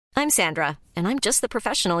I'm Sandra, and I'm just the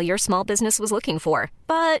professional your small business was looking for.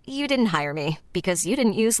 But you didn't hire me because you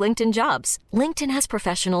didn't use LinkedIn Jobs. LinkedIn has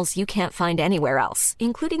professionals you can't find anywhere else,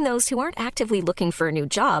 including those who aren't actively looking for a new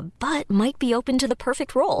job, but might be open to the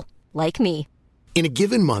perfect role, like me. In a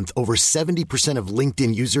given month, over 70% of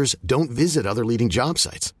LinkedIn users don't visit other leading job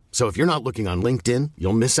sites. So if you're not looking on LinkedIn,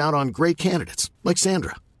 you'll miss out on great candidates like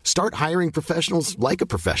Sandra. Start hiring professionals like a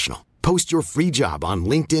professional. Post your free job on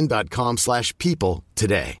linkedin.com/people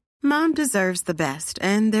today. Mom deserves the best,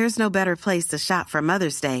 and there's no better place to shop for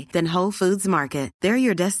Mother's Day than Whole Foods Market. They're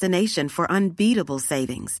your destination for unbeatable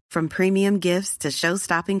savings, from premium gifts to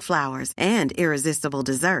show-stopping flowers and irresistible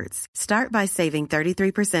desserts. Start by saving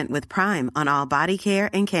 33% with Prime on all body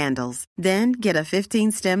care and candles. Then get a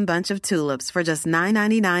 15-stem bunch of tulips for just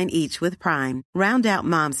 $9.99 each with Prime. Round out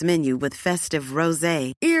Mom's menu with festive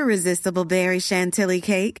rosé, irresistible berry chantilly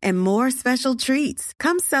cake, and more special treats.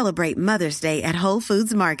 Come celebrate Mother's Day at Whole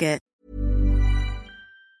Foods Market.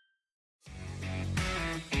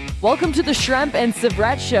 Welcome to the Schremp and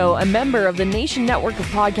Syvret Show, a member of the Nation Network of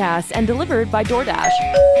Podcasts and delivered by DoorDash.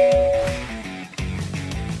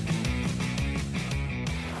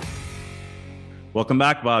 Welcome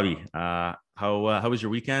back, Bobby. How was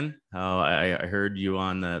your weekend? I heard you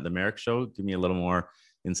on the Merrick Show. Give me a little more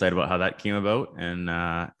insight about how that came about and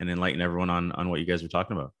enlighten everyone on what you guys were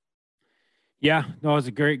talking about. Yeah, no, it was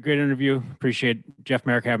a great interview. Appreciate Jeff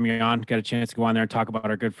Merrick having me on. Got a chance to go on there and talk about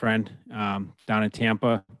our good friend down in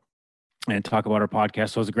Tampa and talk about our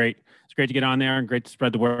podcast. So it's great to get on there and great to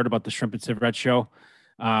spread the word about the Schremp and Syvret Show.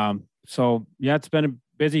 So yeah, it's been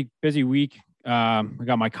a busy week. I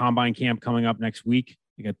got my combine camp coming up next week.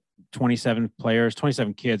 I got 27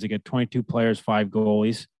 kids. I got 22 players, 5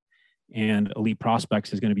 goalies, and Elite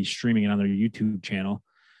Prospects is going to be streaming it on their YouTube channel.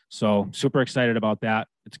 So super excited about that.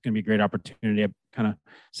 It's going to be a great opportunity. I kind of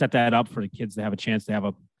set that up for the kids to have a chance to have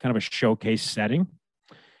a kind of a showcase setting.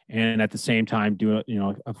 And at the same time, do a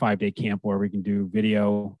 5-day camp where we can do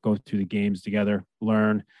video, go through the games together,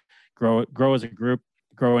 learn, grow as a group,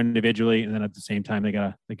 grow individually. And then at the same time, they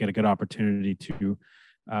get a good opportunity to,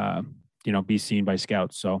 be seen by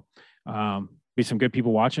scouts. So be some good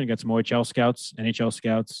people watching. I got some OHL scouts, NHL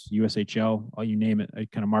scouts, USHL, all you name it. I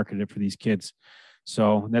kind of marketed it for these kids.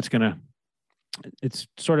 So it's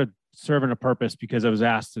sort of serving a purpose because I was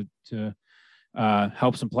asked to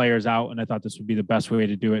help some players out, and I thought this would be the best way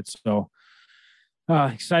to do it. So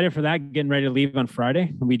excited for that. Getting ready to leave on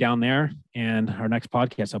Friday. We'll be down there, and our next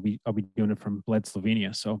podcast, I'll be doing it from Bled,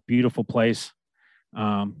 Slovenia. So beautiful place,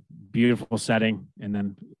 beautiful setting, and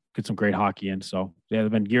then get some great hockey in. So yeah,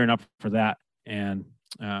 I've been gearing up for that. And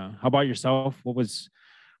how about yourself? What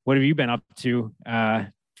have you been up to?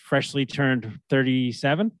 Freshly turned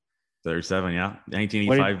 37. 37, yeah.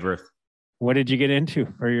 1985 birth. What did you get into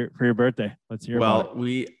for your birthday? Let's hear about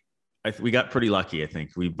it. We got pretty lucky, I think.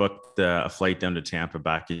 We booked a flight down to Tampa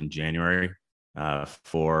back in January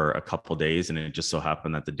for a couple days, and it just so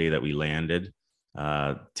happened that the day that we landed,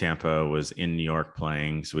 Tampa was in New York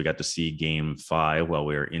playing, so we got to see Game 5 while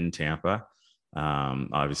we were in Tampa.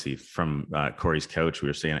 Obviously, from Corey's couch, we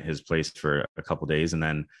were staying at his place for a couple days, and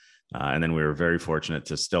then we were very fortunate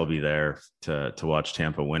to still be there to watch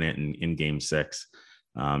Tampa win it in Game 6.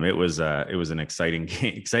 It was an exciting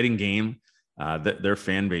game. Their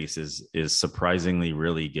fan base is surprisingly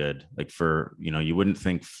really good. Like you wouldn't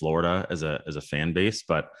think Florida as a fan base,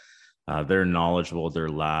 but they're knowledgeable, they're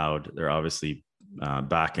loud, they're obviously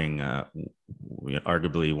backing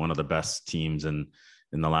arguably one of the best teams in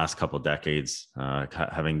the last couple of decades,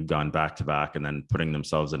 having gone back to back and then putting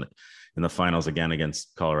themselves in the finals again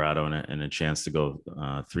against Colorado and a chance to go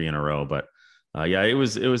 3 in a row. But yeah, it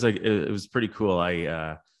was pretty cool.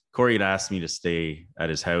 Corey had asked me to stay at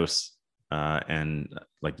his house, and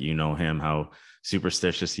like, him, how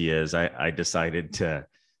superstitious he is. I decided to,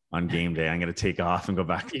 on game day, I'm going to take off and go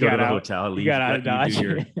to the hotel.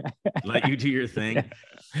 Let you do your thing.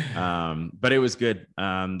 But it was good.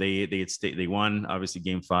 They won obviously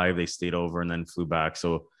Game 5. They stayed over and then flew back.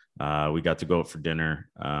 So we got to go out for dinner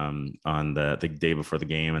on the day before the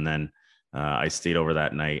game, and then I stayed over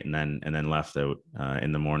that night, and then left out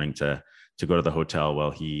in the morning to go to the hotel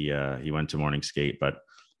while he went to morning skate. But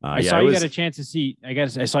I saw you got a chance to see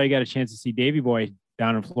Davey Boy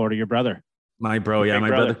down in Florida, your brother. My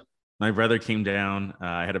brother came down.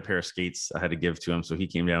 I had a pair of skates I had to give to him, so he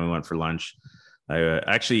came down. We went for lunch.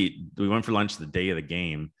 We went for lunch the day of the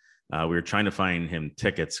game. We were trying to find him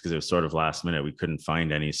tickets because it was sort of last minute. We couldn't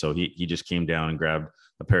find any, so he just came down and grabbed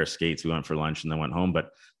a pair of skates. We went for lunch and then went home. But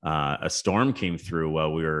a storm came through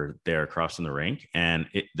while we were there crossing the rink, and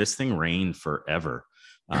this thing rained forever.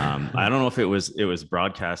 I don't know if it was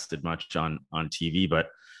broadcasted much on TV, but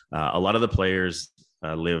A lot of the players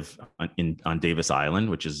live on Davis Island,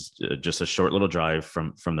 which is just a short little drive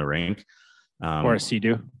from the rink. Or a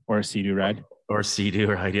Sea-Doo ride. Or Sea-Doo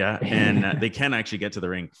ride, yeah. And they can actually get to the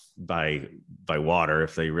rink by water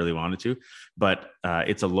if they really wanted to. But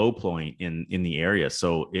it's a low point in the area,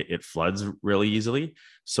 so it floods really easily.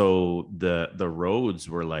 So the roads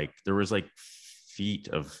were like, there was like feet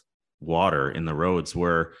of water in the roads,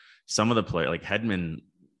 where some of the like Hedman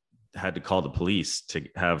had to call the police to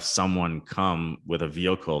have someone come with a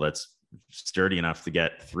vehicle that's sturdy enough to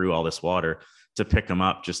get through all this water to pick him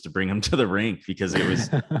up, just to bring him to the rink, because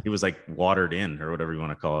it was like watered in, or whatever you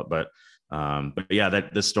want to call it. But yeah,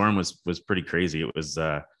 that the storm was pretty crazy. It was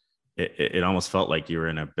it almost felt like you were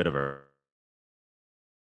in a bit of a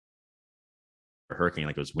hurricane.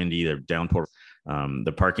 Like, it was windy, the downpour.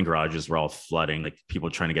 The parking garages were all flooding, like people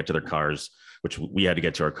trying to get to their cars, which we had to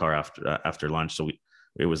get to our car after lunch. So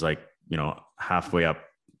it was like, halfway up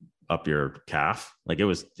your calf. Like, it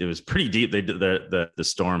was pretty deep. The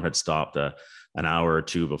storm had stopped an hour or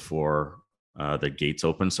two before the gates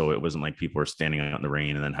opened, so it wasn't like people were standing out in the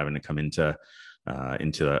rain and then having to come into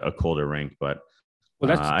a colder rink. But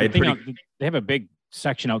that's the thing. They have a big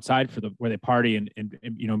section outside where they party and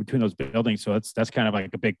between those buildings. So that's kind of like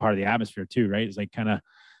a big part of the atmosphere too, right? It's like kind of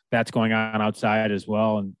that's going on outside as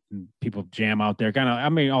well, and people jam out there. Kind of, I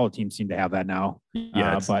mean, all the teams seem to have that now.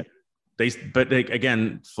 Yeah,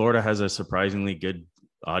 again, Florida has a surprisingly good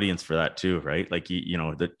audience for that too, right? Like,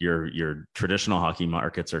 that your traditional hockey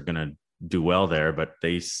markets are going to do well there, but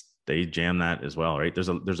they jam that as well, right? There's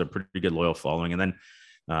a pretty good loyal following. And then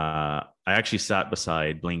I actually sat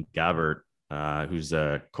beside Blaine Gabbert, who's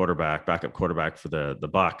a backup quarterback for the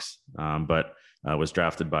Bucks, but was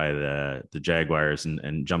drafted by the Jaguars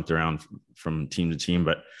and jumped around from team to team.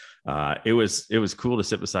 But it was cool to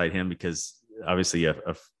sit beside him, because obviously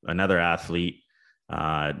another athlete,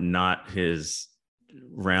 not his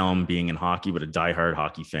realm being in hockey, but a diehard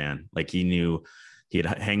hockey fan. Like, he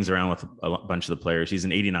hangs around with a bunch of the players. He's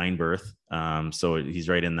an 89 birth. So he's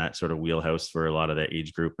right in that sort of wheelhouse for a lot of that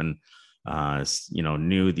age group, and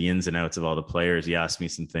knew the ins and outs of all the players. He asked me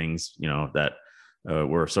some things, that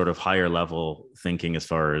were sort of higher level thinking as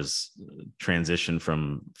far as transition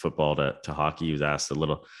from football to hockey. He was asked a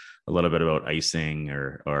little bit about icing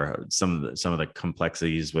or some of the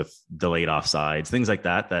complexities with delayed offsides, things like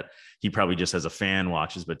that he probably just as a fan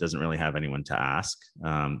watches, but doesn't really have anyone to ask.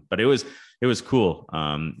 But it was cool.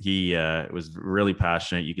 He was really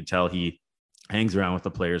passionate. You could tell he hangs around with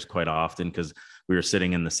the players quite often, because we were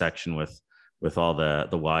sitting in the section with all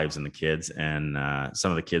the wives and the kids, and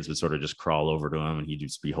some of the kids would sort of just crawl over to him, and he'd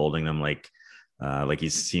just be holding them like he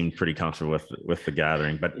seemed pretty comfortable with the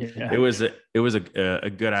gathering. But yeah, it was a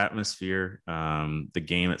good atmosphere. The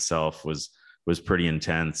game itself was pretty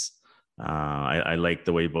intense. I liked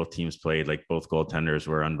the way both teams played. Like, both goaltenders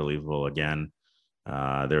were unbelievable again.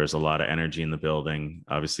 There was a lot of energy in the building.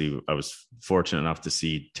 Obviously, I was fortunate enough to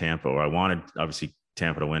see Tampa, or I wanted obviously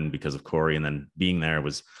Tampa to win because of Corey, and then being there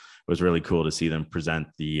was really cool to see them present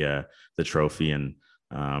the trophy. And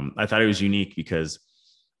I thought it was unique because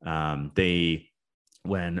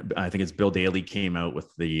when I think it's Bill Daly came out with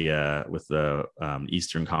the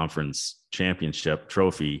Eastern Conference Championship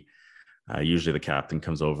trophy, usually the captain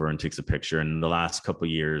comes over and takes a picture. And in the last couple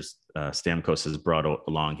of years, Stamkos has brought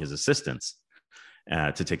along his assistants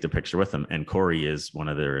to take the picture with him, and Corey is one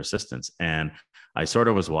of their assistants. And I sort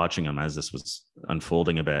of was watching him as this was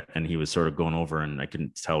unfolding a bit, and he was sort of going over, and I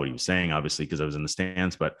couldn't tell what he was saying, obviously, because I was in the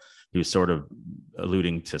stands, but he was sort of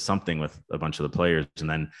alluding to something with a bunch of the players. And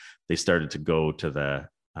then they started to go to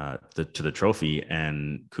the trophy,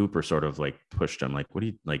 and Cooper sort of like pushed him, like, what do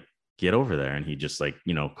you like, get over there? And he just like,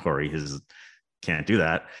 Corey can't do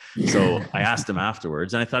that. So I asked him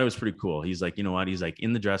afterwards, and I thought it was pretty cool. He's like, you know what? He's like,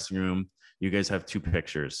 in the dressing room, you guys have 2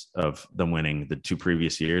 pictures of them winning the 2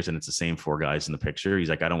 previous years, and it's the same 4 guys in the picture. He's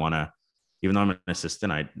like, I don't want to, even though I'm an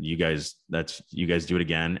assistant, you guys do it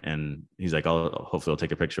again. And he's like, hopefully I'll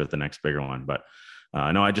take a picture with the next bigger one. But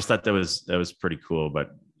no, I just thought that was pretty cool. But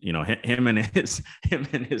him and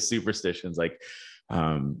his superstitions, like,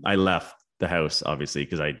 I left the house obviously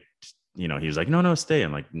because he was like, no, stay.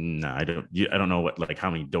 I'm like, no, I don't know what, like, how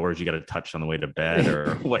many doors you got to touch on the way to bed,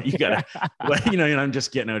 or what you got to, I'm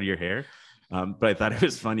just getting out of your hair. But I thought it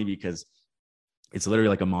was funny because it's literally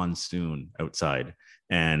like a monsoon outside,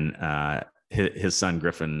 and his son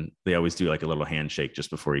Griffin, they always do like a little handshake just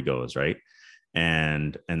before he goes, right?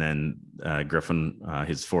 And then Griffin,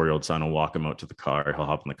 his 4-year-old son, will walk him out to the car. He'll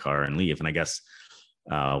hop in the car and leave. And I guess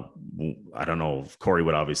I don't know if Corey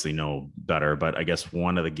would obviously know better, but I guess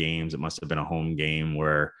one of the games, it must have been a home game,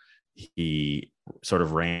 where he sort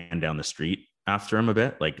of ran down the street after him a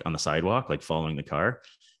bit, like on the sidewalk, like following the car.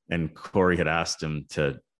 And Corey had asked him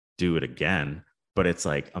to do it again, but it's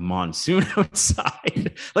like a monsoon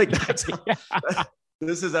outside. Like that's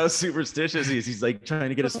this is how superstitious he is. He's like trying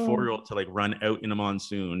to get his 4-year-old to like run out in a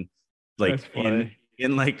monsoon, like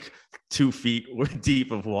in like 2 feet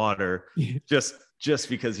deep of water, just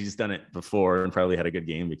because he's done it before and probably had a good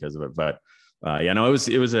game because of it. But yeah, no,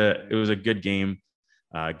 it was a good game,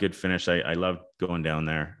 good finish. I loved going down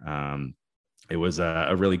there. It was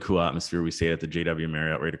a really cool atmosphere. We stayed at the JW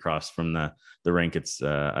Marriott right across from the rink. It's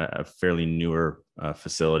a fairly newer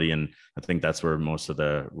facility, and I think that's where most of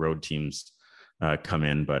the road teams come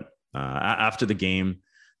in. But after the game,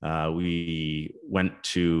 we went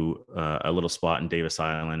to a little spot in Davis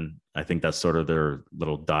Island. I think that's sort of their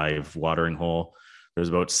little dive watering hole. There's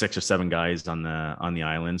about 6 or 7 guys on the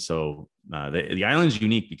island. So the island's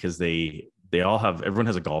unique because they all have, everyone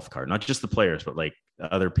has a golf cart, not just the players, but like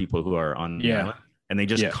other people who are on the island, and they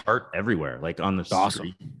just cart everywhere, like on the street.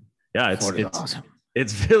 Awesome. Yeah, it's awesome.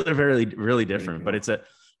 It's really, really, really different, but it's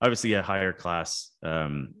obviously a higher class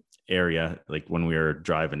area. Like when we were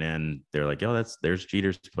driving in, they're like, "Oh, there's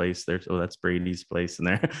Jeter's place. That's Brady's place." And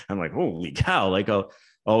there, I'm like, "Holy cow!" Like,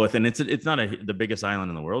 and it's not the biggest island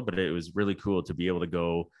in the world, but it was really cool to be able to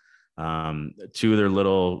go to their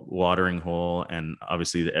little watering hole. And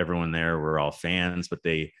obviously everyone there were all fans, but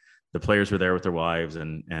the players were there with their wives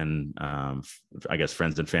and I guess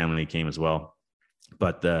friends and family came as well.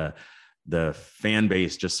 But the fan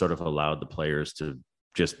base just sort of allowed the players to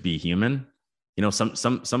just be human. You know,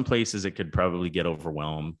 some places it could probably get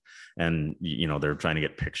overwhelmed, and you know, they're trying to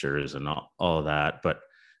get pictures and all of that, but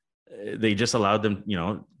they just allowed them, you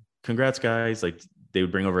know, congrats guys. Like they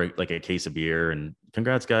would bring over like a case of beer and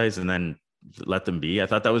congrats guys, and then let them be. I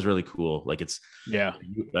thought that was really cool. Like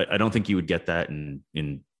I don't think you would get that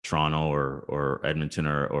in Toronto or Edmonton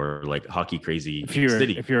or like hockey crazy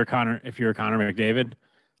city. If you're Connor McDavid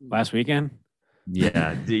last weekend,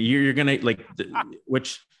 yeah, you're gonna like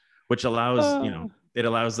which allows it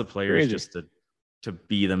allows the players just to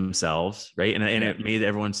be themselves, right? And it made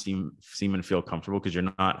everyone seem and feel comfortable because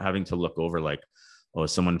you're not having to look over like, oh,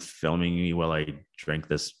 is someone filming me while I drank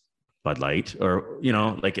this Bud Light, or you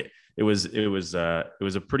know, like it was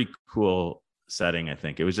a pretty cool setting. I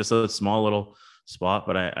think it was just a small little spot,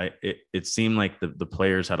 but it seemed like the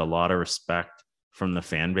players had a lot of respect from the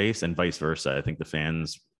fan base and vice versa. I think the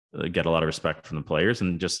fans get a lot of respect from the players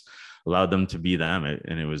and just allowed them to be them,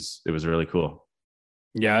 and it was really cool.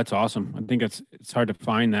 Yeah, that's awesome. I think it's hard to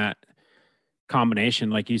find that combination.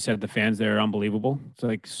 Like you said, the fans there are unbelievable. It's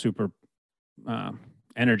like super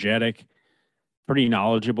energetic, pretty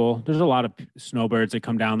knowledgeable. There's a lot of snowbirds that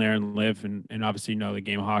come down there and live and obviously know the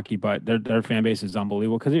game of hockey, but their fan base is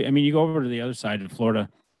unbelievable. Because I mean, you go over to the other side of Florida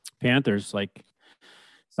Panthers, like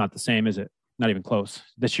it's not the same, is it? Not even close.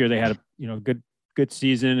 This year they had a good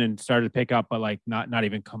season and started to pick up, but like not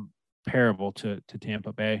even comparable to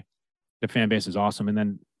Tampa Bay. The fan base is awesome. And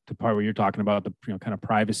then the part where you're talking about the kind of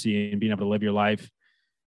privacy and being able to live your life,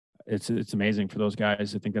 it's amazing for those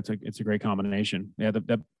guys. I think it's a great combination. Yeah,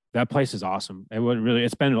 that place is awesome.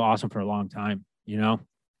 It's been awesome for a long time. You know,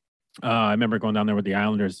 I remember going down there with the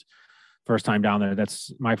Islanders first time down there.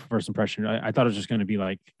 That's my first impression. I thought it was just going to be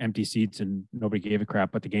like empty seats and nobody gave a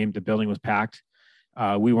crap, but the building was packed.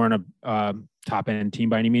 We weren't a top end team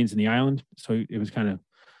by any means in the island. So it was kind of,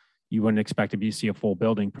 you wouldn't expect to see a full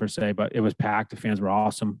building per se, but it was packed. The fans were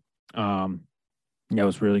awesome. Yeah, it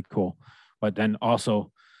was really cool. But then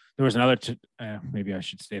also there was another, maybe I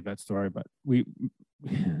should save that story, but the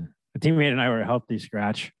teammate and I were a healthy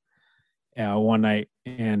scratch one night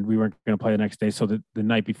and we weren't going to play the next day. So the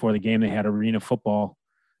night before the game, they had arena football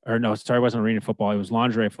it wasn't arena football. It was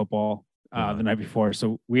lingerie football the night before.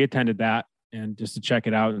 So we attended that and just to check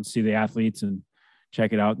it out and see the athletes and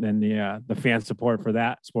check it out. And then the fan support for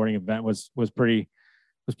that sporting event was pretty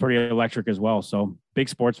electric as well. So big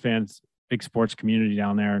sports fans, big sports community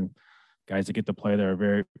down there, and guys that get to play there are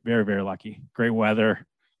very, very, very lucky. Great weather.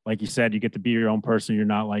 Like you said, you get to be your own person. You're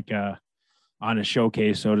not like on a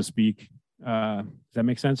showcase, so to speak. Does that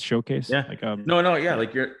make sense? Showcase? Yeah. Like yeah.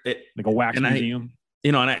 Like like a wax museum.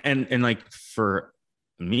 And like for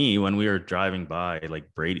me, when we were driving by like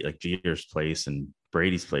Jeter's place and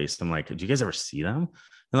Brady's place, I'm like, did you guys ever see them?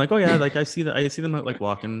 And like, oh yeah, like I see them like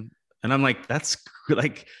walking, and I'm like, that's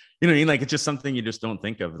like, you know what I mean? Like it's just something you just don't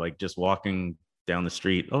think of, like just walking down the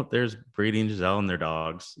street. Oh, there's Brady and Giselle and their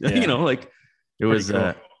dogs. Yeah. You know, like it was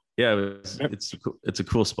cool. It's a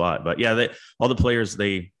cool spot. But yeah, all the players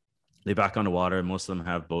they back on the water. Most of them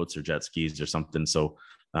have boats or jet skis or something. So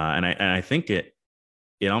and I think it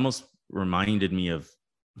almost reminded me of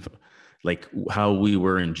like how we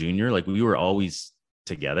were in junior, like we were always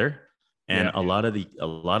together. And a lot of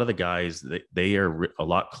the guys, they are a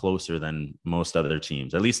lot closer than most other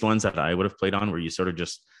teams, at least the ones that I would have played on, where you sort of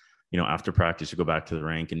just, after practice, you go back to the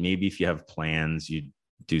rink, and maybe if you have plans, you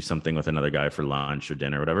do something with another guy for lunch or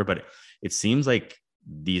dinner or whatever. But it seems like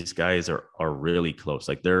these guys are really close.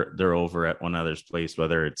 Like they're over at one another's place,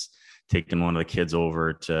 whether it's taking one of the kids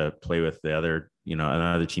over to play with the other,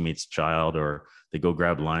 another teammate's child, or they go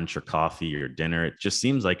grab lunch or coffee or dinner. It just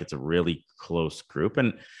seems like it's a really close group.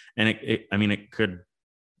 And it could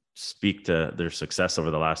speak to their success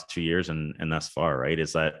over the last 2 years and thus far, right?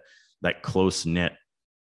 Is that close knit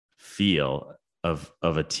feel of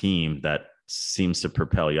a team that seems to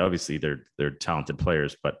propel you. Obviously they're talented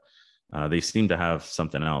players, but they seem to have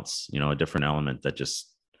something else, a different element that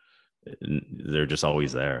they're just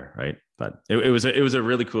always there. Right. But it was a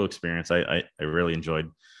really cool experience. I really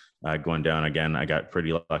enjoyed going down again. I got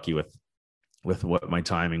pretty lucky with what my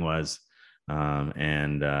timing was.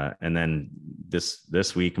 And then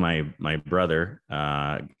this week, my brother,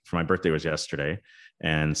 for my birthday was yesterday.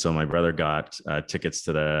 And so my brother got tickets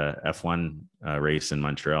to the F1 race in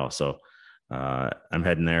Montreal. So I'm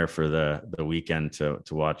heading there for the weekend to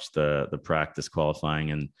watch the practice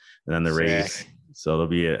qualifying and then the race. So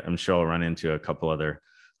I'm sure I'll run into a couple other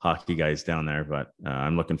hockey guys down there, but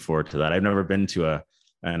I'm looking forward to that. I've never been to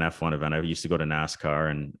an F1 event. I used to go to NASCAR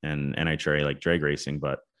and NHRA, like drag racing,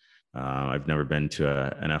 but I've never been to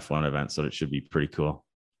an F1 event, so it should be pretty cool.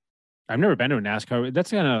 I've never been to a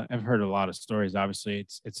NASCAR. I've heard a lot of stories. Obviously,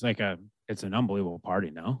 it's an unbelievable party.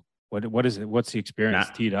 No, what is it? What's the experience?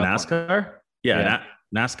 Teed up NASCAR? Yeah.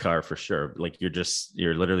 NASCAR for sure. Like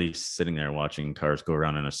you're literally sitting there watching cars go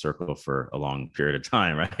around in a circle for a long period of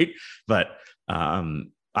time, right? But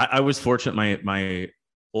I was fortunate. My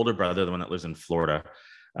older brother, the one that lives in Florida,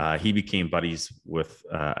 he became buddies with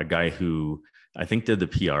a guy who I think did the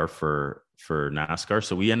PR for NASCAR.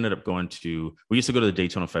 So we ended up we used to go to the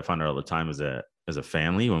Daytona 500 all the time as a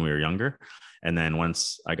family when we were younger. And then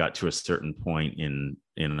once I got to a certain point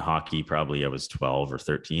in hockey, probably I was 12 or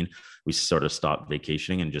 13, we sort of stopped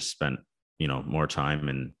vacationing and just spent, more time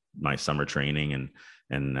in my summer training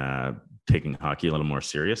and taking hockey a little more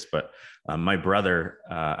serious. But my brother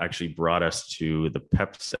actually brought us to the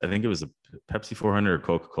Pepsi, I think it was the Pepsi 400 or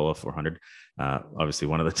Coca-Cola 400, obviously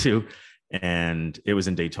one of the two. And it was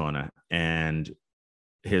in Daytona, and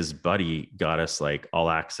his buddy got us like all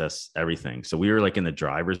access, everything. So we were like in the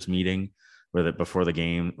driver's meeting before the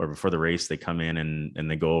game or before the race, they come in and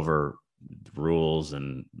they go over rules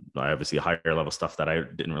and obviously higher level stuff that I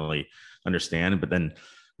didn't really understand. But then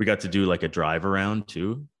we got to do like a drive around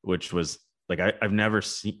too, which was like, I've never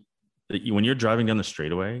seen when you're driving down the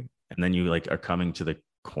straightaway and then you like are coming to the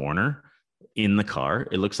corner in the car,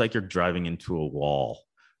 it looks like you're driving into a wall.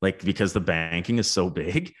 Like, because the banking is so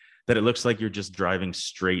big that it looks like you're just driving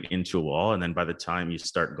straight into a wall. And then by the time you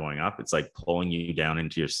start going up, it's like pulling you down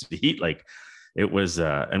into your seat. Like it was,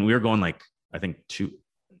 and we were going like, I think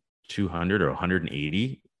 200 or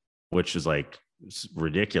 180, which is like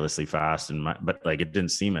ridiculously fast. But like, it didn't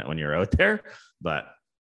seem it when you're out there. But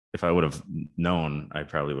if I would have known, I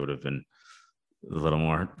probably would have been a little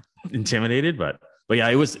more intimidated, but yeah,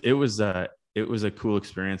 it was a cool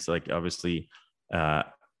experience. Like obviously,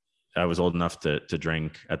 I was old enough to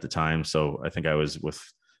drink at the time. So I think I was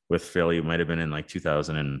with Philly. It might've been in like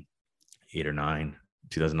 2008 or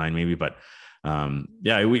 2009 maybe. But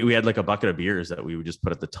yeah, we had like a bucket of beers that we would just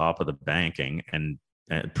put at the top of the banking and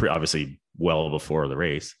obviously well before the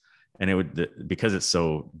race. And it would, because it's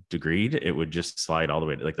so degreed, it would just slide all the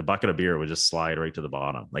way. Like the bucket of beer would just slide right to the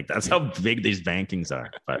bottom. Like that's how big these bankings are.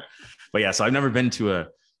 But yeah, so I've never been to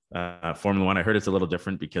a Formula One. I heard it's a little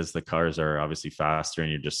different because the cars are obviously faster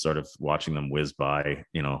and you're just sort of watching them whiz by,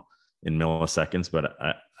 in milliseconds. But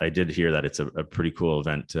I did hear that it's a pretty cool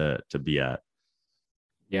event to be at.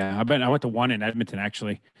 Yeah, I went to one in Edmonton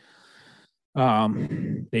actually.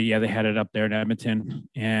 They had it up there in Edmonton,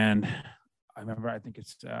 and I remember, I think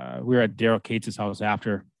we were at Daryl Cates' house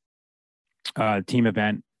after team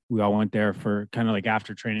event. We all went there for kind of like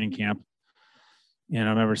after training camp. And I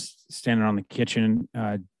remember standing on the kitchen.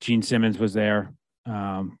 Gene Simmons was there.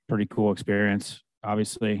 Pretty cool experience,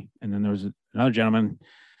 obviously. And then there was another gentleman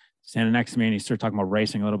standing next to me, and he started talking about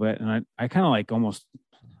racing a little bit. And I kind of like almost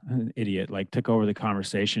an idiot, like took over the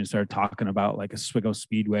conversation and started talking about like Oswego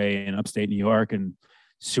Speedway in upstate New York and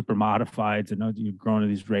super modifieds and you're going to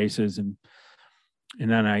these races. And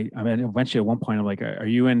then I mean, eventually at one point I'm like, are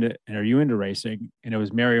you into racing? And it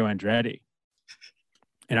was Mario Andretti.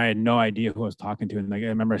 And I had no idea who I was talking to. And like, I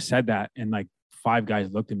remember I said that, and like 5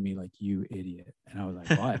 guys looked at me like, you idiot. And I was like,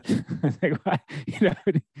 what? I was like, what? You know,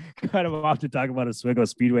 kind of off to talk about Oswego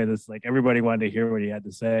Speedway. That's like, everybody wanted to hear what he had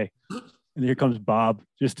to say. And here comes Bob,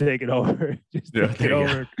 just take it over.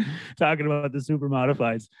 Talking about the super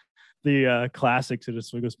modifieds, the classics at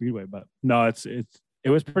Oswego Speedway. But no, it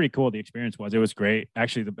was pretty cool. The experience was, it was great.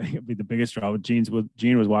 Actually, the biggest draw with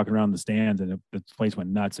Gene was walking around the stands, and the place went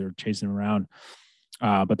nuts. They were chasing him around.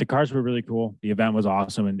 But the cars were really cool. The event was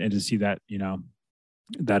awesome. And to see that, you know,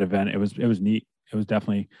 that event, it was neat. It was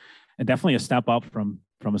definitely a step up from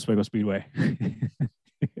Oswego Speedway, a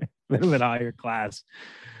little bit higher class.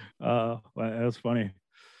 Well, that was funny.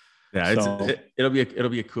 Yeah, so, it'll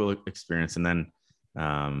be a cool experience. And then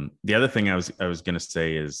the other thing I was going to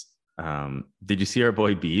say is, did you see our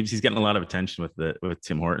boy Beebs? He's getting a lot of attention with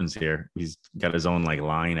Tim Hortons here. He's got his own like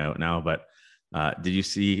line out now, but did you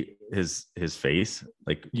see his face?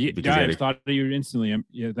 Like, yeah, I thought of you instantly.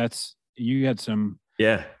 Yeah, you had some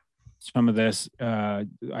of this. I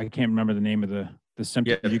can't remember the name of the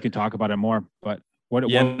symptom. Yeah. You could talk about it more, but what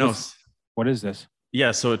is this?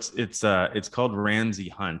 Yeah, so it's called Ramsay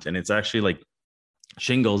Hunt, and it's actually like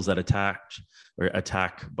shingles that attack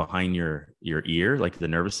behind your ear, like the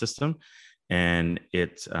nervous system, and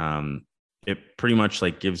it pretty much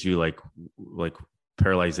like gives you like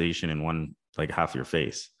paralyzation in one, like half your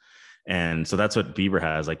face. And so that's what Bieber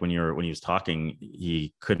has. Like when he was talking,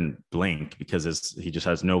 he couldn't blink because he just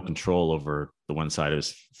has no control over the one side of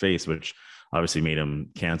his face, which obviously made him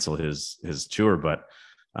cancel his tour. But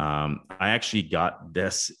I actually got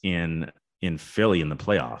this in Philly in the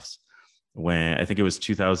playoffs when I think it was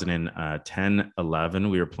 2010-11.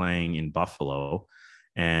 We were playing in Buffalo,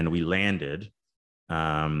 and we landed.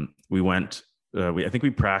 We went. I think we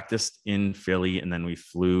practiced in Philly, and then we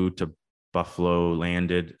flew to Buffalo,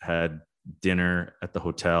 landed, had dinner at the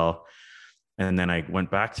hotel, and then I went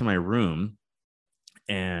back to my room,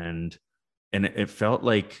 and it felt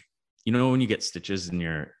like, you know, when you get stitches in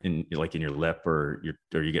your lip, or you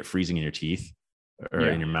get freezing in your teeth, or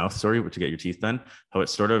in your mouth, to get your teeth done, how it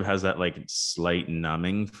sort of has that like slight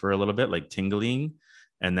numbing for a little bit, like tingling,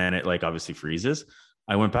 and then it like obviously freezes.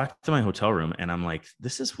 I went back to my hotel room, and I'm like,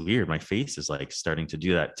 this is weird. My face is like starting to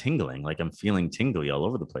do that tingling. Like I'm feeling tingly all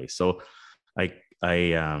over the place. So I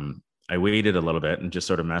waited a little bit and just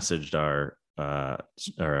sort of messaged our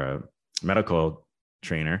medical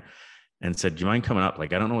trainer and said, do you mind coming up?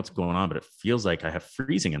 Like, I don't know what's going on, but it feels like I have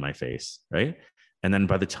freezing in my face. Right. And then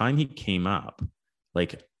by the time he came up,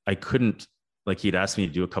 like I couldn't, like he'd asked me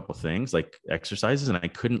to do a couple things, like exercises, and I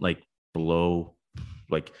couldn't like blow,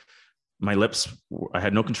 like my lips, I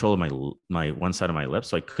had no control of my one side of my lips.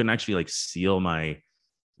 So I couldn't actually like seal my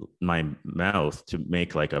mouth to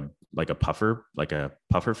make like a puffer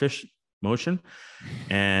fish motion.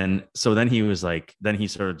 And so then he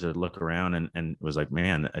started to look around and was like,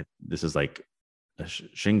 man, this is like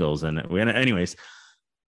shingles. And anyways,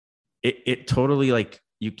 it totally, like,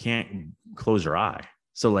 you can't close your eye.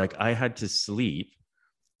 So like I had to sleep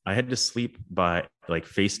by like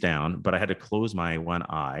face down, but I had to close my one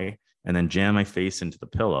eye and then jam my face into the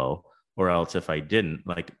pillow, or else if I didn't,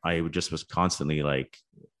 like I was constantly like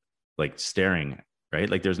staring, right?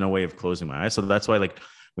 Like there's no way of closing my eyes. So that's why, like,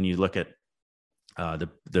 when you look at the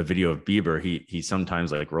video of Bieber, he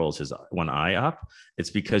sometimes like rolls his one eye up. It's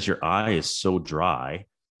because your eye is so dry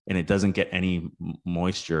and it doesn't get any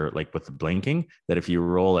moisture, like with the blinking, that if you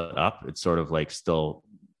roll it up, it's sort of like still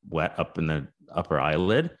wet up in the upper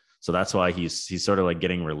eyelid. So that's why he's sort of like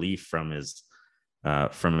getting relief from his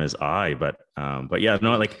eye. But yeah,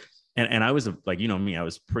 no, like, and I was like, you know me, I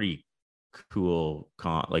was pretty cool,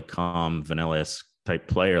 calm, vanilla type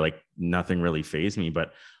player. Like nothing really fazed me.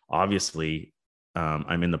 But obviously,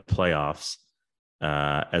 I'm in the playoffs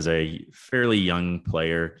as a fairly young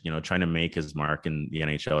player, you know, trying to make his mark in the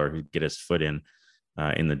NHL or get his foot in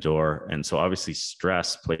the door. And so obviously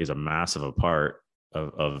stress plays a massive part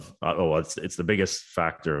it's the biggest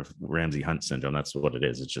factor of Ramsay Hunt syndrome. That's what it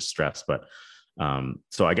is. It's just stress. But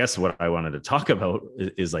so I guess what I wanted to talk about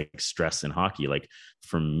is like stress in hockey. Like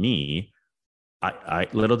for me, I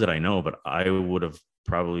little did I know, but I would have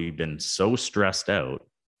probably been so stressed out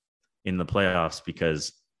in the playoffs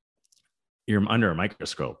because you're under a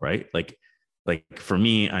microscope, right? Like for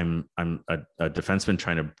me, I'm a defenseman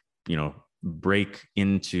trying to, you know, break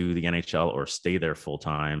into the NHL or stay there full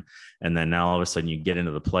time. And then now all of a sudden you get into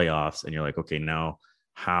the playoffs and you're like, okay, now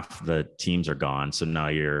half the teams are gone. So now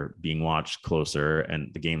you're being watched closer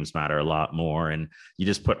and the games matter a lot more. And you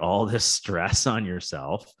just put all this stress on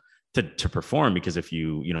yourself to perform, because if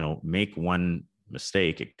you make one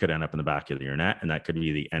mistake, it could end up in the back of your net, and that could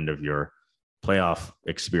be the end of your playoff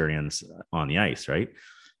experience on the ice, right?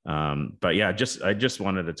 But yeah, I just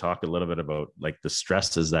wanted to talk a little bit about like the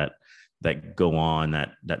stresses that go on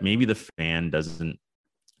that maybe the fan doesn't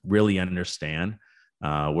really understand.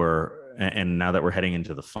 And now that we're heading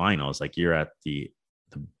into the finals, like you're at the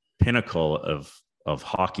pinnacle of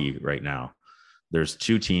hockey right now. There's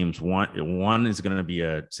two teams. One is going to be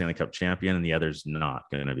a Stanley Cup champion, and the other's not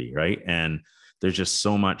going to be, right? And there's just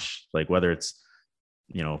so much, like whether it's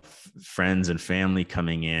friends and family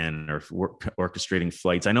coming in or orchestrating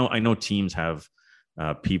flights. I know teams have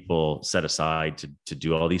people set aside to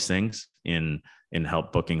do all these things in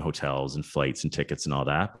help booking hotels and flights and tickets and all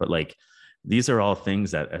that. But like these are all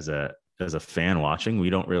things that as a fan watching, we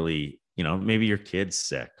don't really, maybe your kid's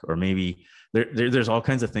sick, or maybe there's all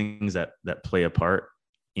kinds of things that play a part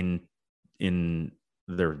in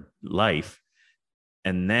their life.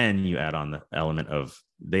 And then you add on the element of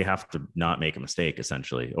they have to not make a mistake,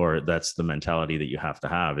 essentially, or that's the mentality that you have to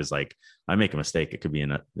have is like, I make a mistake, it could be in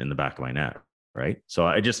the back of my net. Right. So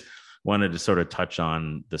I just wanted to sort of touch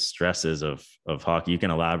on the stresses of hockey. You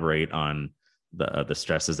can elaborate on the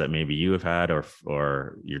stresses that maybe you have had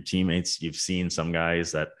or your teammates. You've seen some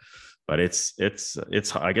guys but it's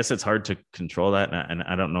I guess it's hard to control that. And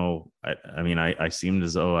I don't know. I mean, I seemed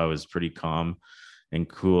as though I was pretty calm and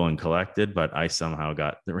cool and collected, but I somehow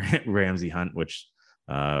got the Ramsey Hunt, which,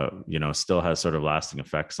 still has sort of lasting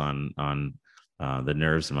effects on the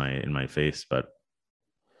nerves in my face. But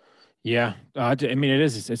yeah, I mean,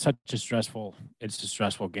 it's such a stressful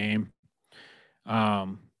game.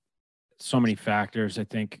 So many factors, I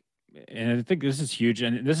think. And I think this is huge.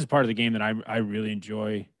 And this is part of the game that I really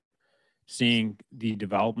enjoy seeing the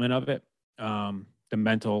development of it. The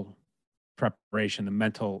mental preparation, the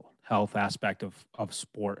mental health aspect of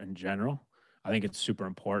sport in general. I think it's super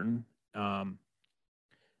important.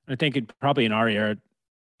 I think it probably in our era,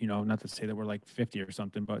 not to say that we're like 50 or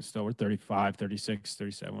something, but still we're 35, 36,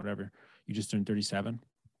 37, whatever. You just turned 37.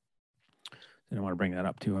 I don't want to bring that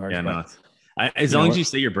up too hard. Yeah, no. As long as you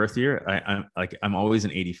say your birth year, I'm always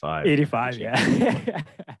an 85. 85, yeah.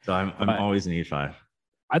 So I'm always an 85.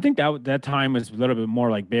 I think that time was a little bit more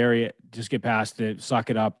like bury it, just get past it, suck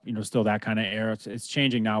it up. Still that kind of era. It's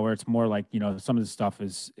changing now, where it's more like some of the stuff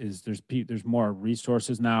is there's more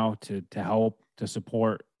resources now to help, to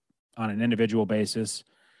support on an individual basis.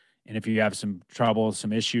 And if you have some troubles,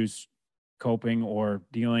 some issues coping or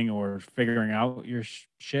dealing or figuring out your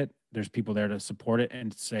shit, there's people there to support it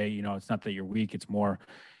and say, it's not that you're weak. It's more,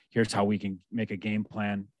 here's how we can make a game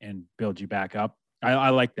plan and build you back up. I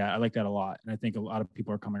like that. I like that a lot. And I think a lot of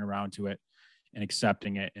people are coming around to it and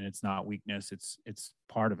accepting it. And it's not weakness. It's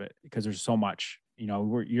part of it, because there's so much,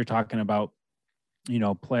 you're talking about,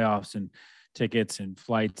 playoffs and tickets and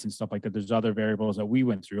flights and stuff like that. There's other variables that we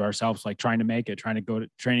went through ourselves, like trying to go to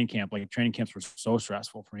training camp. Like training camps were so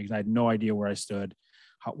stressful for me because I had no idea where I stood,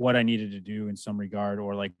 what I needed to do in some regard,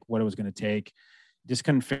 or like what it was going to take. Just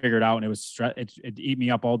couldn't figure it out. And it was it ate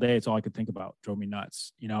me up all day. It's all I could think about. Drove me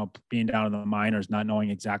nuts, being down in the minors, not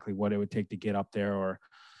knowing exactly what it would take to get up there, or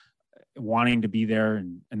wanting to be there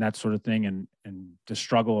and that sort of thing. And the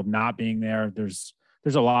struggle of not being there. There's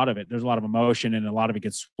a lot of it. There's a lot of emotion, and a lot of it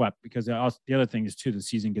gets swept because the other thing is too, the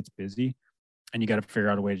season gets busy and you got to figure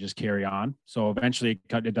out a way to just carry on. So eventually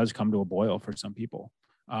it does come to a boil for some people.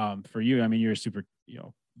 For you, I mean, you're a super,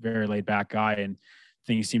 very laid back guy, and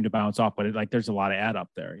things seem to bounce off, but there's a lot of add up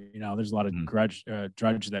there. There's a lot of drudge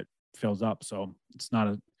that fills up. So it's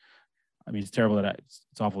not it's terrible it's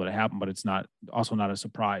awful that it happened, but it's not a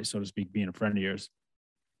surprise, so to speak, being a friend of yours.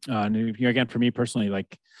 And again, for me personally,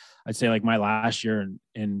 I'd say my last year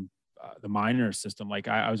in the minor system,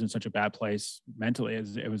 I was in such a bad place mentally.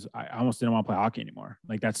 I almost didn't want to play hockey anymore.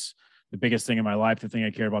 That's the biggest thing in my life, the thing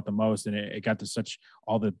I cared about the most. And it got to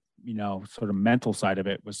all the, sort of mental side of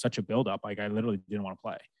it was such a buildup. I literally didn't want to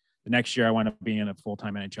play. The next year I wound up being a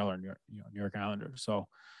full-time NHLer in New York Islander. So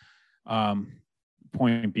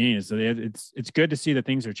point being is that it's good to see that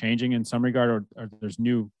things are changing in some regard, or there's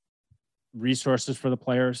new resources for the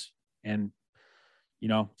players. And,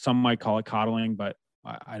 some might call it coddling, but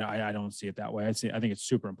I don't see it that way. I think it's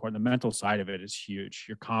super important. The mental side of it is huge.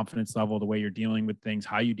 Your confidence level, the way you're dealing with things,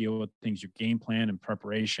 how you deal with things, your game plan and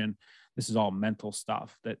preparation. This is all mental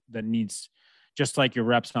stuff that needs, just like your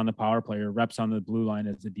reps on the power play, your reps on the blue line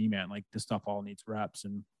as a D-man. This stuff all needs reps.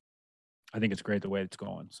 And I think it's great the way it's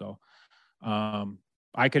going. So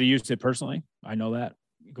I could have used it personally. I know that.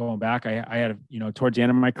 Going back, I had, towards the end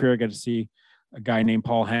of my career, I got to see a guy named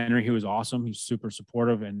Paul Henry, who was awesome. He's super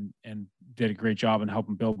supportive and did a great job in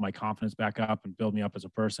helping build my confidence back up and build me up as a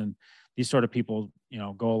person. These sort of people,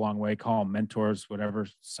 go a long way. Call them mentors, whatever,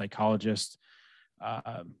 psychologists.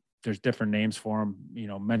 There's different names for them,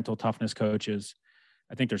 mental toughness coaches.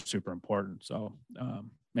 I think they're super important. So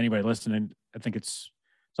anybody listening, I think it's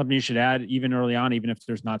something you should add even early on, even if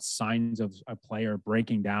there's not signs of a player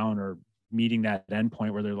breaking down or meeting that end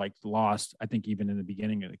point where they're like lost. I think even in the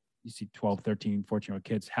beginning, like you see 12, 13, 14-year-old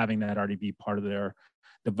kids having that already be part of their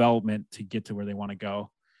development to get to where they want to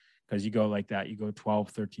go. Because you go like that, you go 12,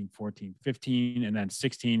 13, 14, 15, and then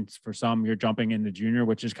 16 for some, you're jumping into junior,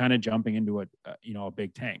 which is kind of jumping into a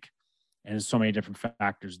big tank. And there's so many different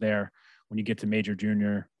factors there. When you get to major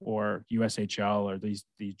junior or USHL or these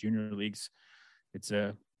junior leagues, it's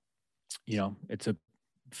a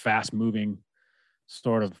fast moving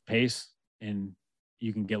sort of pace, and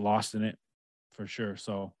you can get lost in it for sure.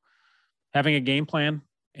 So having a game plan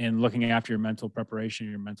and looking after your mental preparation,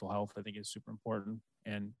 your mental health, I think is super important,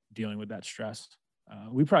 and dealing with that stress.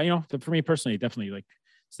 We probably, for me personally, definitely, like,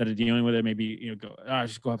 instead of dealing with it, maybe,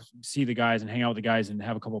 just go up, see the guys and hang out with the guys and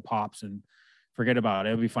have a couple of pops and forget about it.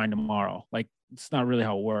 It'll be fine tomorrow. Like, it's not really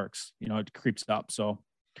how it works. It creeps up. So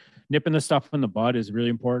nipping the stuff in the bud is really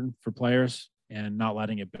important for players, and not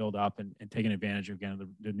letting it build up, and taking advantage of, again,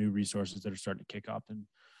 the new resources that are starting to kick up. And,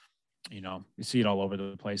 you see it all over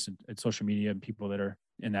the place, and social media, and people that are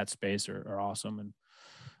in that space are awesome. And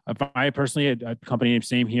I personally, a company named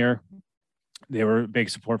Same Here, they were a big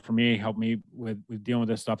support for me, helped me with dealing with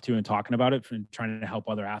this stuff too, and talking about it, and trying to help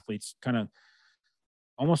other athletes kind of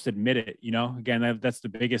almost admit it. Again, that's the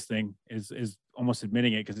biggest thing is almost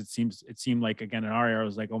admitting it, because it seemed like, again, in our era, it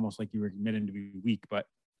was like almost like you were admitting to be weak, but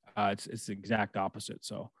it's the exact opposite.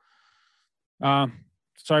 So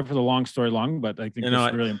sorry for the long story long, but I think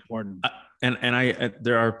it's really important. And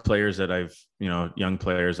there are players that I've, young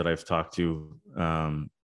players that I've talked to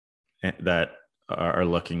that are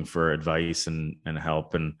looking for advice and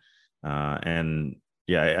help. And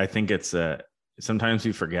yeah, I think it's sometimes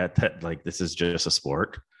we forget that, like, this is just a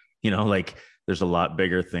sport, like, there's a lot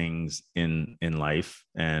bigger things in life.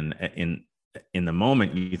 And in the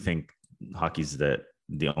moment you think hockey's the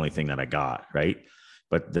only thing that I got, right?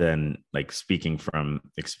 But then, like, speaking from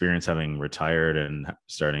experience, having retired and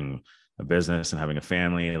starting a business and having a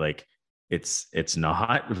family, like, it's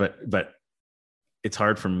not, but it's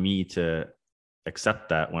hard for me to accept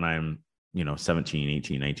that when I'm, 17,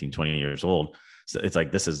 18, 19, 20 years old. So it's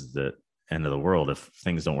like, this is the end of the world. If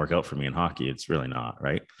things don't work out for me in hockey, it's really not,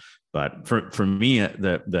 right? But for me,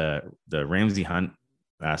 the Ramsey Hunt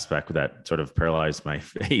aspect that sort of paralyzed my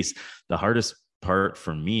face, the hardest part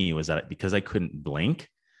for me was that because I couldn't blink,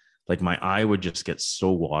 like, my eye would just get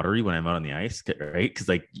so watery when I'm out on the ice, right? Because,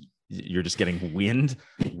 like, you're just getting wind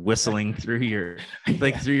whistling through your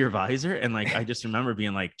through your visor, and, like, I just remember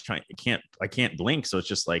being like, I can't blink, so it's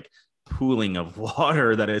just like pooling of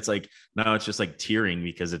water that it's like, now it's just like tearing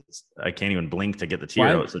because I can't even blink to get the tear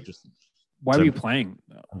out. So why were you playing?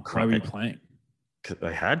 Why were you playing? Because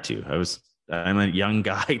I had to. I'm a young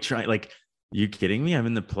guy trying, like, you kidding me? I'm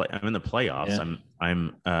in the playoffs. Yeah.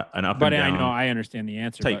 I'm an up but and down. I know, I understand the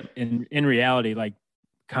answer, type. But in reality, like,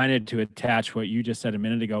 kind of to attach what you just said a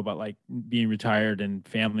minute ago about, like, being retired and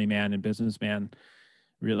family man and businessman,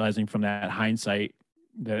 realizing from that hindsight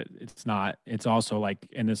that it's also like,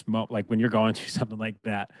 in this like, when you're going through something like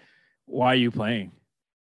that, why are you playing?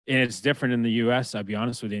 And it's different in the US. I'll be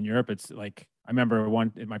honest with you. In Europe, it's like, I remember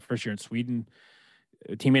in my first year in Sweden,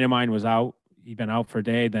 a teammate of mine was out. He'd been out for a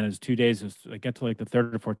day. Then it was 2 days. I get to like the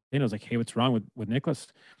third or fourth day. I was like, hey, what's wrong with Nicholas?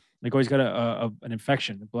 Like, oh, he's got an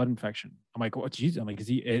infection, a blood infection. I'm like, what? Jesus. I'm like, is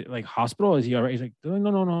he like hospital? Is he all right? He's like,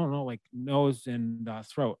 no, like nose and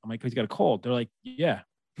throat. I'm like, he's got a cold. They're like, yeah.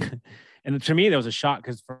 And to me, that was a shock,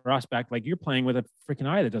 because for us back, like, you're playing with a freaking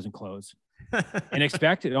eye that doesn't close.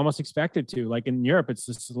 And almost expected to. Like, in Europe, it's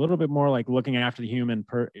just a little bit more like looking after the human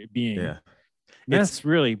being. Yeah. And that's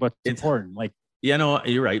really what's important. Like, yeah, no,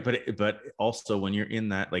 you're right. But also when you're in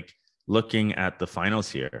that, like, looking at the finals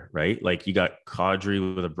here, right? Like, you got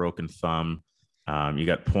Kadri with a broken thumb. You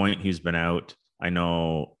got Point, who's been out. I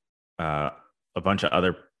know a bunch of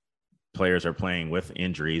other players are playing with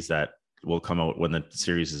injuries that will come out when the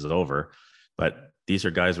series is over. But these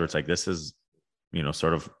are guys where it's like, this is,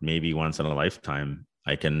 sort of maybe once in a lifetime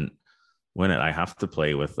I can win it. I have to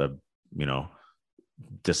play with a,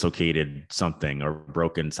 dislocated something or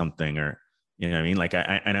broken something, or, you know what I mean? Like,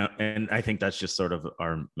 I know, and I think that's just sort of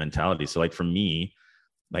our mentality. So, like, for me,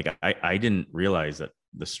 like, I didn't realize that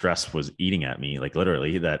the stress was eating at me, like,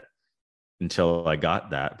 literally, that until I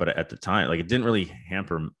got that. But at the time, like, it didn't really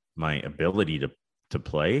hamper my ability to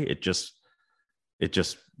play. It just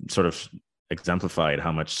sort of exemplified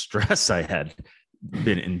how much stress I had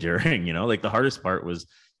been enduring, like, the hardest part was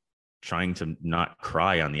trying to not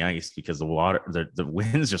cry on the ice because the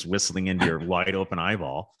wind's just whistling into your wide open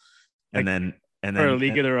eyeball. And then And for then a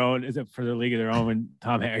league of their own. Is it for the league of their own? And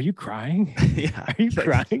Tom, are you crying? Yeah. Are you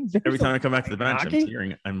crying? Every time I come back to the bench,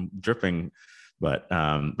 hockey? I'm dripping, but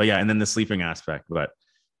yeah. And then the sleeping aspect, but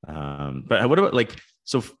what about like,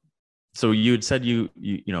 so you had said you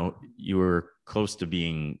were close to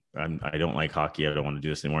being, I don't like hockey. I don't want to do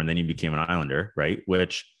this anymore. And then you became an Islander, right?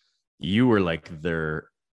 Which you were like their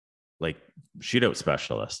like shootout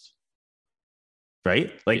specialist,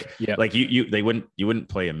 right? Like, yeah. like you wouldn't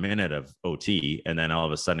play a minute of OT, and then all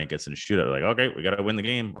of a sudden it gets in a shootout. Like, okay, we got to win the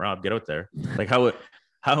game. Rob, get out there. Like talk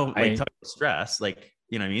about stress. Like,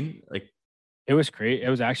 you know what I mean? Like, it was great. It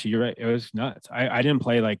was actually, you're right. It was nuts. I didn't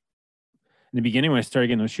play like in the beginning when I started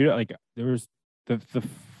getting those shootout. Like there was the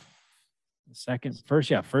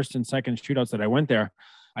first and second shootouts that I went there.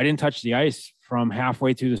 I didn't touch the ice from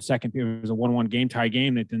halfway through the second period. It was a 1-1 game, tie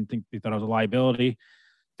game. They thought I was a liability.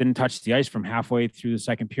 Didn't touch the ice from halfway through the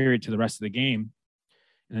second period to the rest of the game.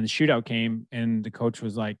 And then the shootout came and the coach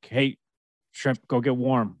was like, hey, Schremp, go get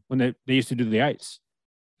warm. When they used to do the ice.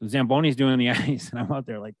 The Zamboni's doing the ice. And I'm out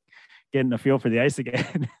there like getting a feel for the ice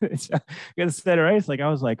again. It's against the center ice. Like I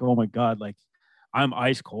was like, oh my God, like I'm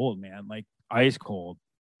ice cold, man. Like ice cold.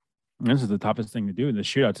 And this is the toughest thing to do in the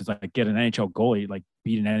shootouts. It's like get an NHL goalie, like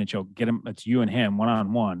beat an NHL, get him. It's you and him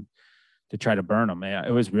one-on-one to try to burn him. Yeah,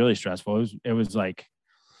 it was really stressful. It was like,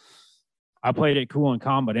 I played it cool and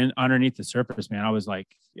calm, but underneath the surface, man, I was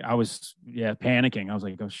panicking. I was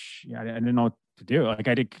like, oh, I didn't know what to do. Like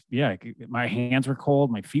my hands were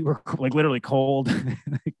cold. My feet were like literally cold.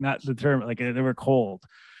 Like not the term, like they were cold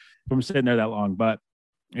from sitting there that long, but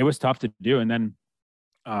it was tough to do. And then,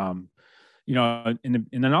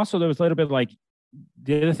 and then also there was a little bit like,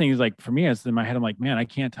 the other thing is like, for me, as in my head, I'm like, man, I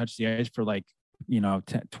can't touch the ice for like,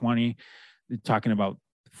 20, talking about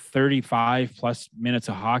 35 plus minutes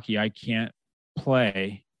of hockey. I can't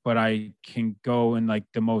play, but I can go in like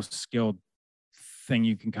the most skilled thing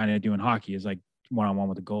you can kind of do in hockey is like one-on-one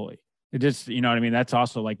with the goalie. It just, you know what I mean? That's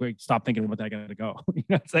also like, wait, stop thinking about that. I got to go.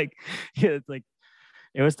 It's like,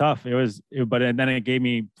 it was tough. But then it gave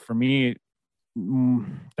me, for me,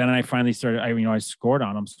 then I finally started, I scored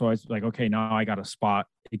on them. So I was like, okay, now I got a spot.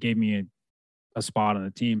 It gave me a spot on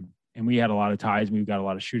the team. And we had a lot of ties. We got a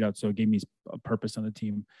lot of shootouts. So it gave me a purpose on the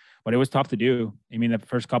team. But it was tough to do. I mean, the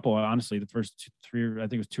first couple, honestly, the first 3, I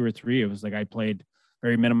think it was 2 or 3, it was like I played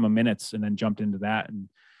very minimum minutes and then jumped into that and,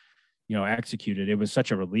 executed. It was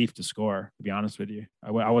such a relief to score, to be honest with you.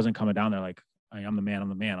 I wasn't coming down there like, I'm the man.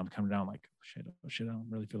 I'm coming down like, shit, I don't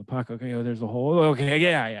really feel the puck. Okay, there's the hole. Okay,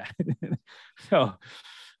 yeah. So,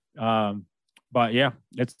 but yeah,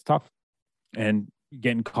 it's tough. And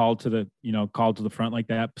getting called to the front like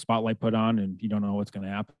that, spotlight put on, and you don't know what's going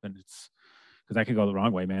to happen. It's because that could go the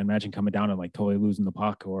wrong way, man. Imagine coming down and like totally losing the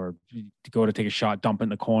puck, or to go to take a shot, dump in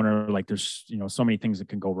the corner. Like there's, so many things that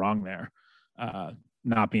can go wrong there.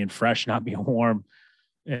 Not being fresh, not being warm.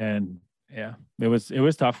 And yeah, it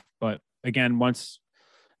was tough. But again,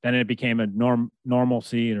 then it became a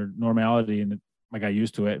normalcy or normality, and I got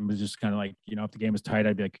used to it and was just kind of like, if the game was tight,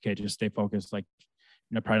 I'd be like, okay, just stay focused. Like,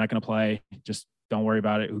 probably not going to play. Just don't worry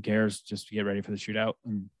about it. Who cares? Just get ready for the shootout.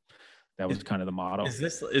 And that was kind of the motto. Is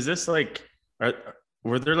this like,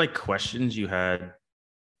 were there like questions you had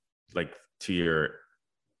like to your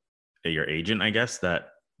agent, I guess, that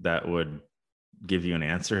would give you an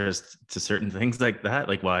answer as to certain things like that?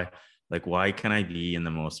 Like why can I be in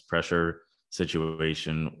the most pressure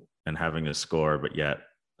situation and having to score, but yet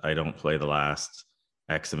I don't play the last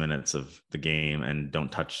X minutes of the game and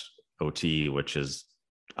don't touch OT, which is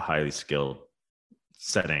a highly skilled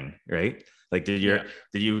setting, right? Like,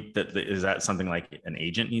 is that something like an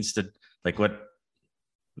agent needs to, like, what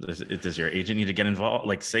does your agent need to get involved,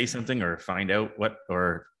 like say something or find out what,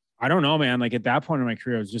 or I don't know, man. Like at that point in my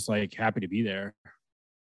career, I was just like happy to be there.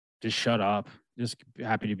 Just shut up. Just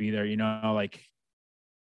happy to be there.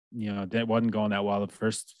 That wasn't going that well. The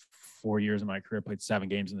first 4 years of my career, I played 7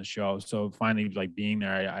 games in the show. So finally, like being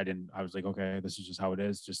there, I was like, okay, this is just how it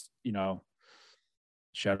is. Just,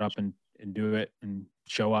 shut up and do it and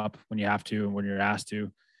show up when you have to and when you're asked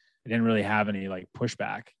to. I didn't really have any like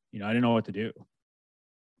pushback. I didn't know what to do.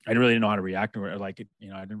 I really didn't know how to react to it. Like,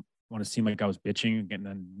 I didn't want to seem like I was bitching. And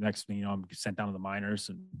then next thing, I'm sent down to the minors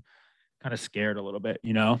and kind of scared a little bit,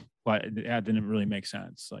 but that didn't really make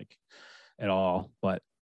sense, like at all. But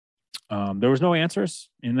there was no answers.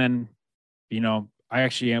 And then, I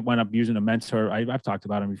actually went up using a mentor. I've talked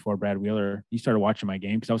about him before, Brad Wheeler. He started watching my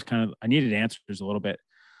game because I needed answers a little bit.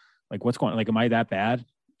 Like, what's going on? Like, am I that bad?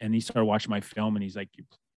 And he started watching my film and he's like, you're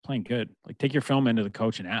playing good. Like, take your film into the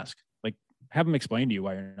coach and ask. Like, have him explain to you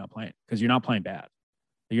why you're not playing, because you're not playing bad.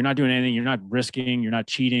 You're not doing anything. You're not risking. You're not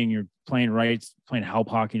cheating. You're playing rights, playing help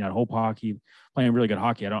hockey, not hope hockey, playing really good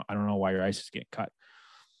hockey. I don't know why your ice is getting cut.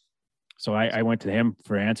 So I went to him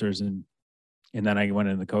for answers, and then I went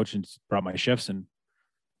in the coach and brought my shifts, and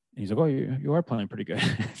he's like, "Oh, you are playing pretty good."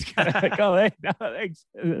 It's kind of like, "Oh, hey, no, thanks.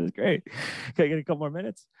 That's great. Can I get a couple more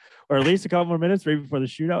minutes, or at least a couple more minutes right before the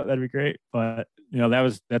shootout? That'd be great." But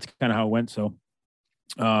that's kind of how it went. So,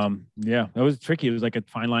 yeah, it was tricky. It was like a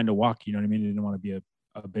fine line to walk. You know what I mean? I didn't want to be a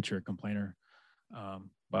bitch or a complainer,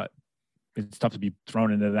 but it's tough to be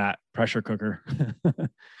thrown into that pressure cooker.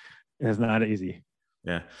 It's not easy.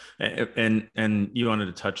 Yeah. And you wanted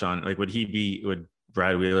to touch on, like, would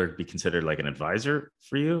Brad Wheeler be considered like an advisor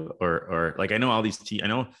for you, or like, I know all these, I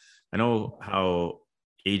know how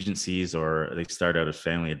agencies, or they start out as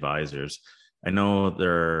family advisors. I know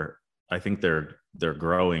I think they're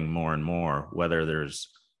growing more and more, whether there's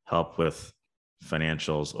help with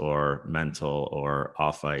financials or mental or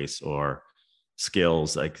off ice or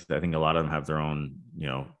skills. Like, I think a lot of them have their own,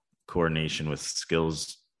 coordination with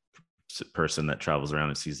skills person that travels around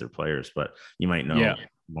and sees their players, but you might know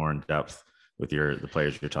more in depth with the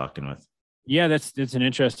players you're talking with. Yeah, that's an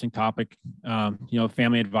interesting topic.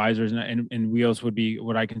 Family advisors and Wheels would be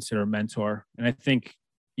what I consider a mentor. And I think,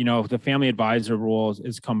 the family advisor role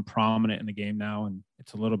has come prominent in the game now, and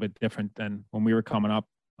it's a little bit different than when we were coming up.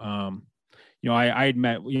 I had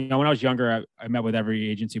met, when I was younger, I met with every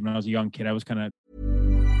agency. When I was a young kid, I was kind of.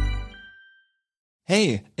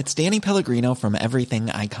 Hey, it's Danny Pellegrino from Everything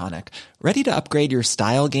Iconic. Ready to upgrade your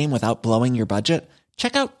style game without blowing your budget?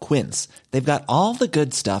 Check out Quince. They've got all the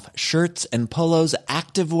good stuff, shirts and polos,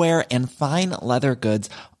 activewear, and fine leather goods,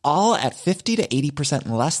 all at 50 to 80%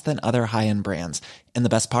 less than other high-end brands. And the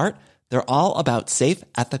best part? They're all about safe,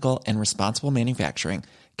 ethical, and responsible manufacturing.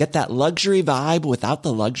 Get that luxury vibe without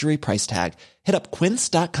the luxury price tag. Hit up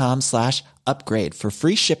quince.com/upgrade for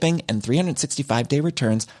free shipping and 365-day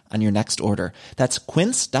returns on your next order. That's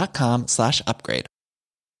quince.com/upgrade.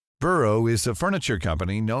 Burrow is a furniture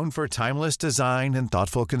company known for timeless design and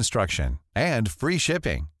thoughtful construction, and free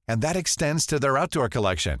shipping, and that extends to their outdoor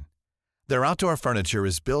collection. Their outdoor furniture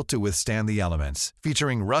is built to withstand the elements,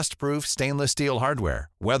 featuring rust-proof stainless steel hardware,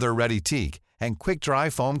 weather-ready teak, and quick-dry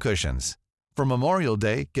foam cushions. For Memorial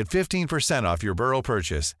Day, get 15% off your Burrow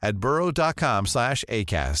purchase at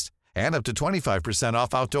burrow.com/ACAST and up to 25%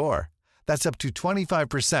 off outdoor. That's up to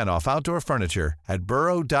 25% off outdoor furniture at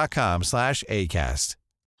burrow.com/ACAST.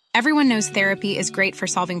 Everyone knows therapy is great for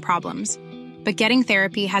solving problems, but getting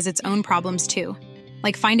therapy has its own problems too,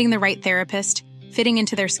 like finding the right therapist, fitting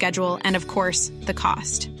into their schedule, and of course, the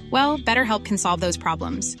cost. Well, BetterHelp can solve those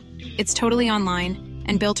problems. It's totally online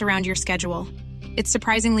and built around your schedule. It's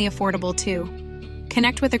surprisingly affordable, too.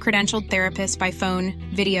 Connect with a credentialed therapist by phone,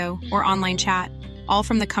 video, or online chat, all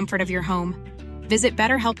from the comfort of your home. Visit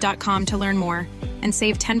BetterHelp.com to learn more and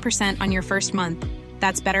save 10% on your first month.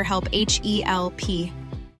 That's BetterHelp, H-E-L-P.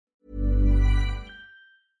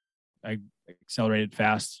 I accelerated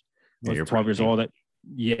fast. I was 12 years old. I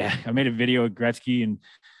made a video with Gretzky and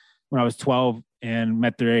when I was 12 and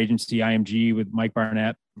met their agency, IMG, with Mike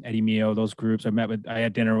Barnett, Eddie Mio, those groups. I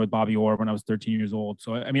had dinner with Bobby Orr when I was 13 years old.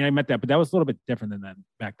 So, I met that, but that was a little bit different than that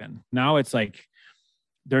back then. Now it's like,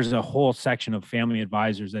 there's a whole section of family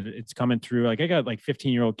advisors that it's coming through. Like, I got like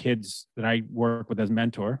 15-year-old kids that I work with as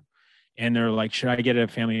mentor, and they're like, should I get a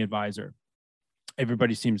family advisor?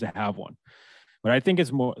 Everybody seems to have one, but I think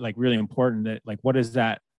it's more like really important that, like, what does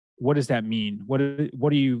that mean? What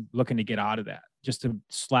are you looking to get out of that? Just to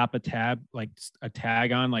slap a tag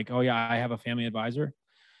on, like, oh yeah, I have a family advisor.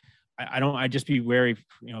 I just be wary,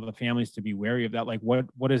 the families to be wary of that. Like,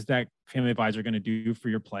 what is that family advisor going to do for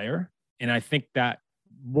your player? And I think that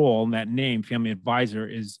role and that name, family advisor,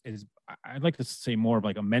 is I'd like to say more of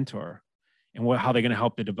like a mentor, and how they're going to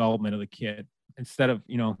help the development of the kid, instead of,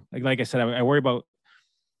 like I said, I worry about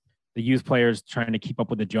the youth players trying to keep up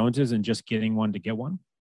with the Joneses and just getting one to get one.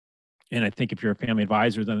 And I think if you're a family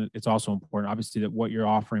advisor, then it's also important, obviously, that what you're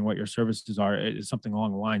offering, what your services are, is something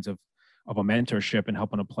along the lines of a mentorship and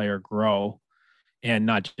helping a player grow, and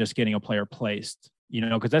not just getting a player placed,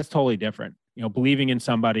 because that's totally different. Believing in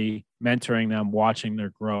somebody, mentoring them, watching their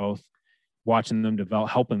growth, watching them develop,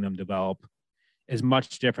 helping them develop, is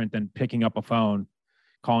much different than picking up a phone,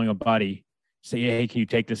 calling a buddy, say, hey, can you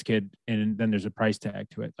take this kid? And then there's a price tag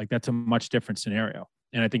to it. Like, that's a much different scenario.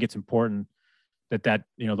 And I think it's important that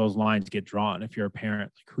those lines get drawn. If you're a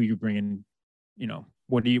parent, like, who you bring in,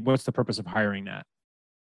 what's the purpose of hiring that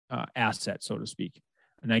asset, so to speak?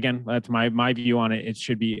 And again, that's my view on it. It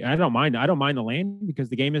should be, I don't mind the lane, because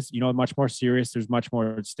the game is, much more serious. There's much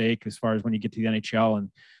more at stake as far as when you get to the NHL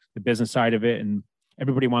and the business side of it, and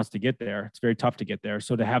everybody wants to get there. It's very tough to get there.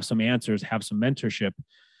 So to have some answers, have some mentorship,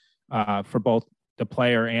 for both the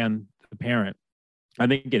player and the parent. I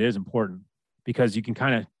think it is important because you can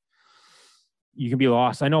be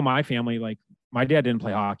lost. I know my family, like my dad didn't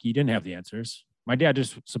play hockey. He didn't have the answers. My dad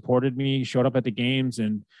just supported me, showed up at the games,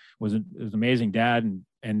 and was an amazing dad.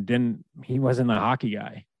 And he wasn't a hockey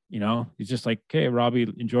guy. He's just like, okay,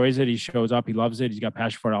 Robbie enjoys it. He shows up. He loves it. He's got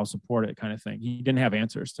passion for it. I'll support it, kind of thing. He didn't have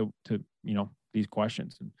answers to these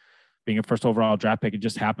questions. And being a first overall draft pick, it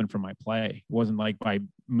just happened from my play. It wasn't like by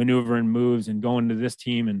maneuvering moves and going to this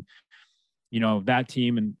team and, that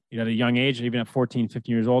team. And at a young age, even at 14,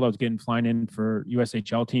 15 years old, I was getting flying in for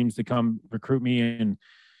USHL teams to come recruit me. And,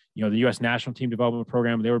 the U.S. national team development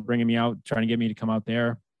program, they were bringing me out, trying to get me to come out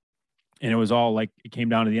there. And it was all like, it came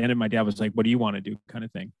down to the end, and my dad was like, what do you want to do, kind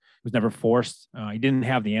of thing. It was never forced. He didn't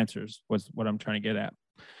have the answers, was what I'm trying to get at.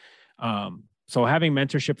 So having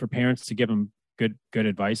mentorship for parents to give them good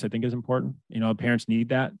advice, I think, is important. Parents need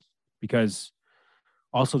that, because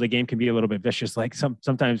also the game can be a little bit vicious. Like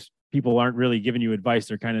sometimes people aren't really giving you advice.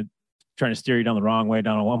 They're kind of trying to steer you down the wrong way,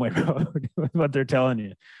 down a one-way road with what they're telling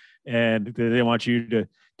you. And they want you to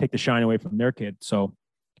take the shine away from their kid. So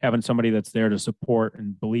having somebody that's there to support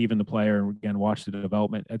and believe in the player and, again, watch the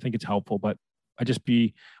development, I think it's helpful. But I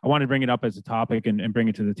wanted to bring it up as a topic and bring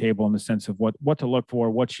it to the table in the sense of what to look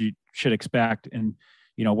for, what you should expect, and,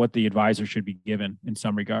 what the advisor should be given in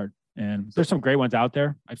some regard. And there's some great ones out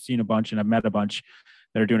there. I've seen a bunch, and I've met a bunch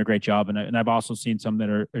that are doing a great job. And I've also seen some that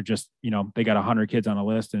are just, they got 100 kids on a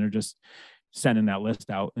list and they're just sending that list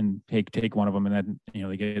out and take one of them, and then,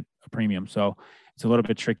 they get a premium. So it's a little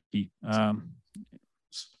bit tricky.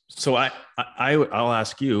 So I'll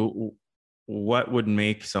ask you, what would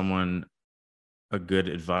make someone a good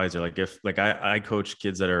advisor? Like if I coach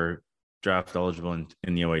kids that are draft eligible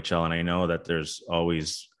in the OHL, and I know that there's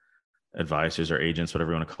always advisors or agents,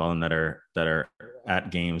 whatever you want to call them, that are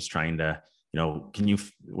at games trying to,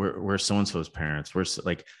 we're so-and-so's parents. We're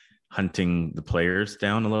like hunting the players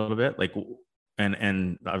down a little bit, like,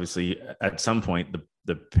 and obviously at some point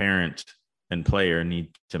the parent and player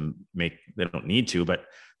need to make, they don't need to, but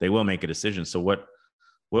they will make a decision. So what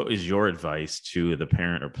is your advice to the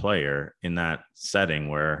parent or player in that setting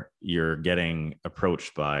where you're getting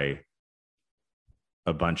approached by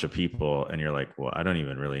a bunch of people and you're like, well, I don't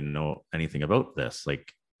even really know anything about this.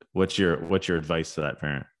 Like, what's your advice to that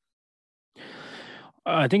parent?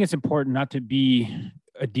 I think it's important not to be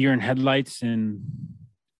a deer in headlights. And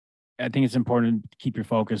I think it's important to keep your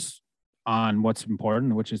focus on what's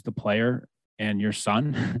important, which is the player and your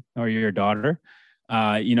son or your daughter,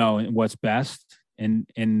 what's best, and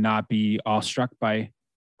not be awestruck by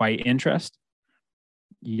interest.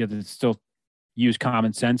 You got to still use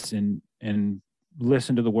common sense and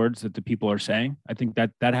listen to the words that the people are saying. I think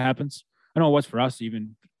that happens. I know it was for us,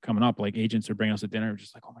 even coming up, like agents are bringing us to dinner,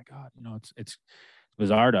 just like, oh my God, it's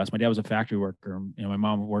bizarre to us. My dad was a factory worker. My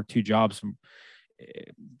mom worked 2 jobs.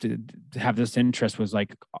 To have this interest was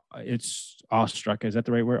like, it's awestruck. Is that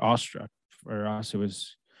the right word? Awestruck for us. It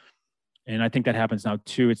was, and I think that happens now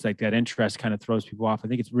too. It's like that interest kind of throws people off. I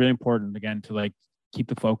think it's really important, again, to like keep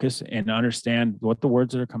the focus and understand what the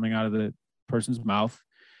words that are coming out of the person's mouth,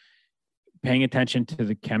 paying attention to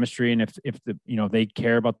the chemistry. And if they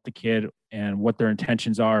care about the kid and what their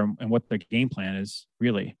intentions are and what their game plan is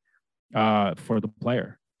really for the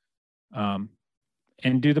player,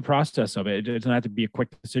 and do the process of it. It doesn't have to be a quick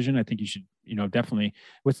decision. I think you should, definitely,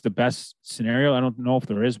 what's the best scenario? I don't know if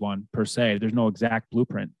there is one per se. There's no exact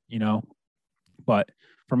blueprint, but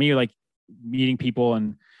for me, like meeting people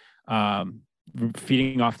and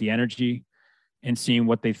feeding off the energy and seeing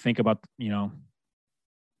what they think about,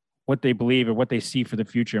 what they believe or what they see for the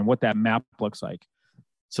future and what that map looks like.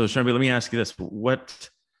 So Schremp, let me ask you this. What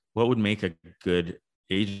would make a good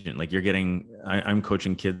agent? Like I'm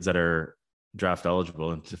coaching kids that are draft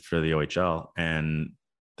eligible for the OHL, and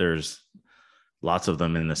there's lots of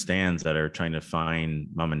them in the stands that are trying to find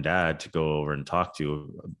mom and dad to go over and talk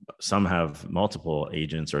to. Some have multiple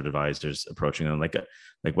agents or advisors approaching them.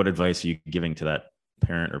 Like what advice are you giving to that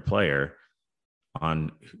parent or player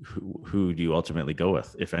on who do you ultimately go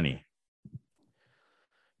with, if any?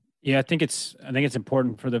 Yeah, I think it's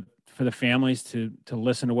important for the families to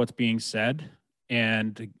listen to what's being said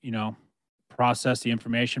and, process the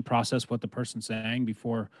information, process what the person's saying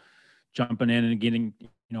before jumping in and getting,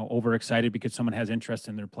 overexcited because someone has interest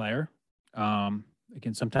in their player.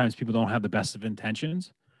 Again, sometimes people don't have the best of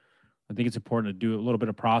intentions. I think it's important to do a little bit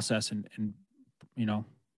of process and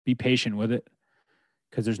be patient with it,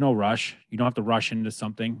 because there's no rush. You don't have to rush into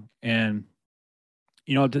something. And,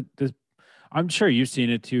 I'm sure you've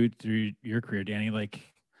seen it too through your career, Danny. Like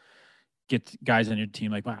get guys on your team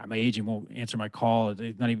like my agent won't answer my call.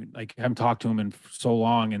 They've not even like I haven't talked to him in so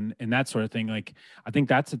long, and that sort of thing. Like I think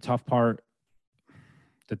that's a tough part.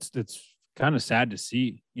 That's kind of sad to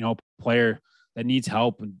see. You know, a player that needs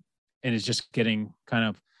help and is just getting kind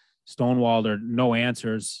of stonewalled or no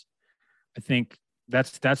answers. I think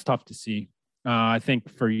that's tough to see. I think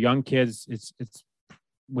for young kids, it's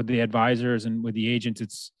with the advisors and with the agents,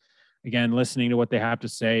 it's again listening to what they have to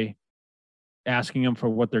say, asking them for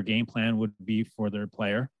what their game plan would be for their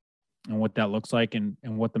player and what that looks like, and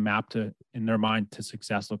what the map to in their mind to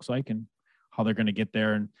success looks like, and how they're going to get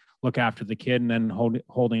there and look after the kid, and then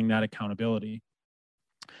holding that accountability.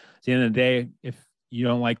 At the end of the day, if you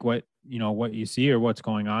don't like what you see or what's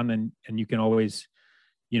going on, then and you can always,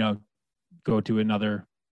 go to another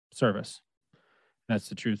service. That's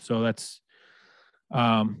the truth. So that's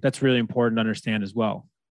really important to understand as well.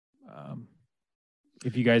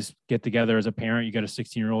 If you guys get together as a parent, you got a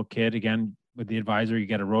 16-year-old kid, again, with the advisor, you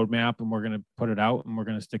got a roadmap, and we're going to put it out and we're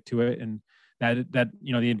going to stick to it. And that,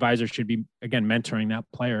 the advisor should be, again, mentoring that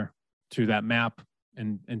player through that map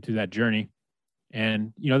and through that journey.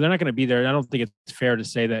 And, they're not going to be there. I don't think it's fair to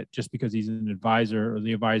say that just because he's an advisor or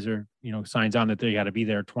the advisor, signs on that they got to be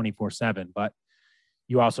there 24/7, but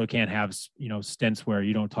you also can't have, stints where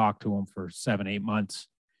you don't talk to them for 7-8 months.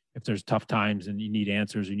 If there's tough times and you need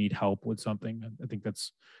answers, you need help with something. I think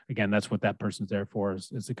that's what that person's there for, is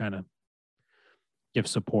to kind of give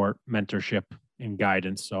support, mentorship, and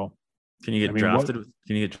guidance. So can you get drafted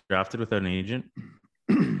with an agent?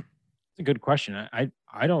 It's a good question.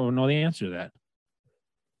 I don't know the answer to that.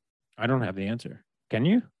 I don't have the answer. Can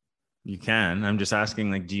you? You can. I'm just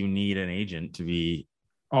asking, like, do you need an agent to be?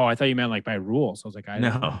 Oh, I thought you meant like by rules. I was like,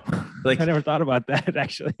 no, like I never thought about that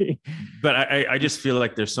actually. But I just feel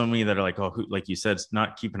like there's so many that are like, who, like you said, it's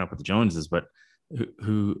not keeping up with the Joneses, but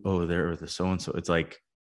they're the so-and-so. It's like,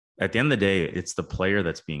 at the end of the day, it's the player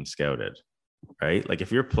that's being scouted, right? Like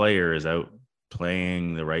if your player is out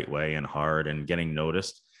playing the right way and hard and getting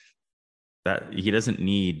noticed, that he doesn't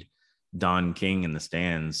need Don King in the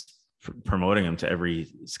stands promoting him to every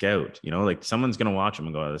scout. Like someone's going to watch him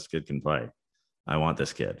and go, oh, this kid can play. I want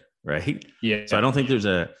this kid. Right. Yeah. So I don't think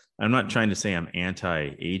I'm not trying to say I'm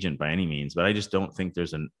anti-agent by any means, but I just don't think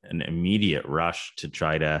there's an immediate rush to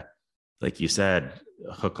try to, like you said,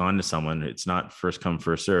 hook on to someone. It's not first come,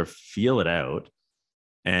 first serve. Feel it out.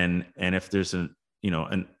 And if there's an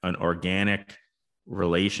organic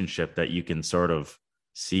relationship that you can sort of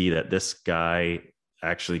see that this guy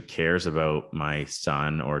actually cares about my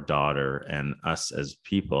son or daughter and us as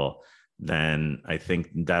people, then I think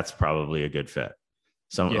that's probably a good fit.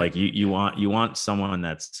 So like you want someone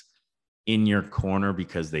that's in your corner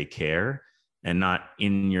because they care, and not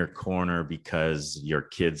in your corner because your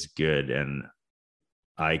kid's good and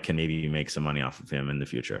I can maybe make some money off of him in the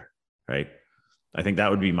future. Right. I think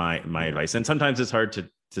that would be my advice. And sometimes it's hard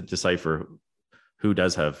to decipher who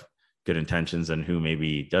does have good intentions and who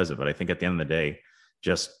maybe doesn't. But I think at the end of the day,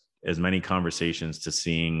 just as many conversations to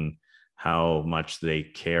seeing how much they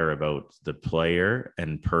care about the player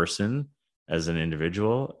and person as an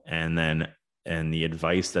individual, and the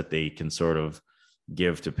advice that they can sort of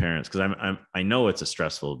give to parents. Cause I know it's a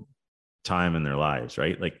stressful time in their lives,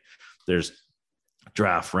 right? Like there's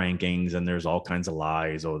draft rankings and there's all kinds of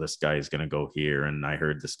lies. Oh, this guy's going to go here. And I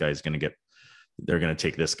heard this guy's they're going to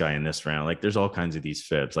take this guy in this round. Like there's all kinds of these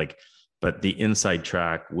fibs, but the inside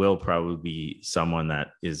track will probably be someone that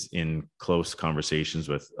is in close conversations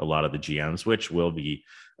with a lot of the GMs, which will be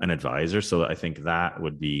an advisor. So I think that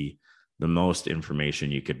would be the most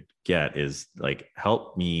information you could get, is like,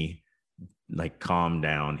 help me like calm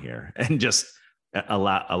down here and just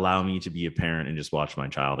allow me to be a parent and just watch my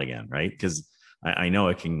child again. Right. Cause I know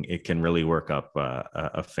it can really work up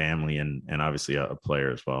a family and obviously a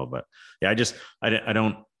player as well. But yeah, I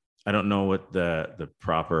don't know what the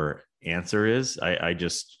proper answer is. I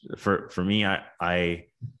just, for me, I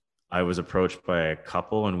was approached by a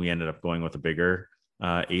couple and we ended up going with a bigger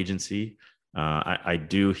agency. I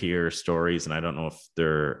do hear stories, and I don't know if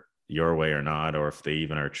they're your way or not, or if they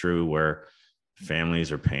even are true, where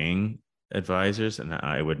families are paying advisors, and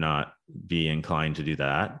I would not be inclined to do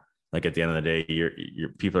that. Like at the end of the day, your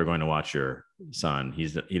people are going to watch your son.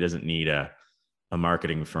 He doesn't need a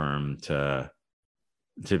marketing firm to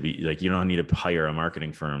be like, you don't need to hire a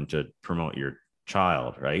marketing firm to promote your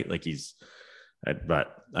child, right? Like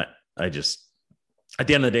I just, at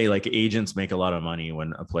the end of the day, like agents make a lot of money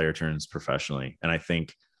when a player turns professionally. And I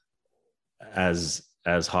think as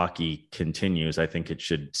hockey continues, I think it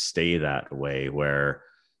should stay that way, where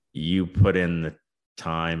you put in the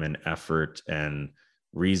time and effort and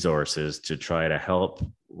resources to try to help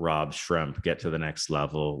Rob Schremp get to the next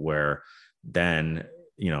level, where then,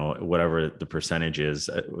 whatever the percentage is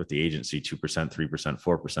with the agency, 2%, 3%,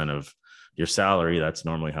 4% of your salary, that's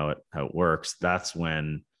normally how it works. That's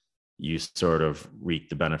when you sort of reap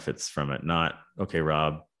the benefits from it. Not, okay,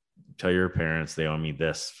 Rob, tell your parents they owe me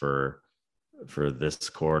this for this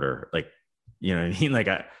quarter. Like, you know what I mean? Like,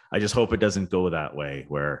 I just hope it doesn't go that way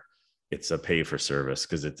where it's a pay for service,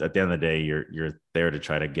 because it's, at the end of the day, you're there to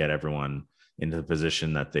try to get everyone into the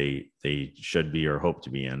position that they should be or hope to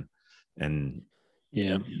be in. And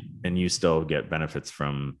you still get benefits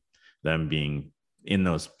from them being in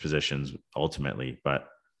those positions ultimately. But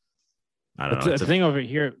I don't know. The thing over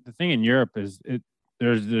here, the thing in Europe is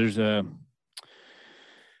there's a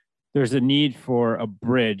need for a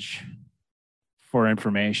bridge for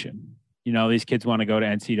information. These kids want to go to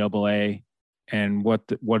NCAA, and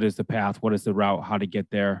what is the path? What is the route? How to get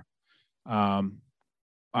there?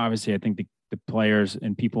 Obviously, I think the players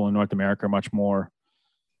and people in North America are much more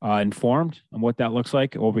informed on what that looks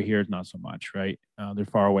like. Over here, not so much, right? They're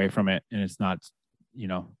far away from it, and it's not,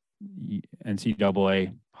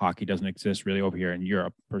 NCAA hockey doesn't exist really over here in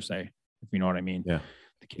Europe per se, if you know what I mean. Yeah.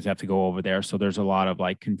 The kids have to go over there. So there's a lot of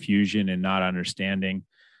like confusion and not understanding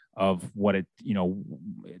of what it,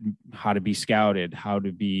 how to be scouted, how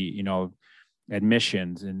to be,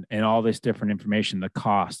 admissions and all this different information, the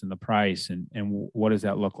cost and the price and what does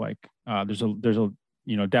that look like? There's a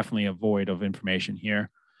definitely a void of information here,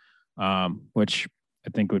 which I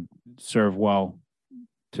think would serve well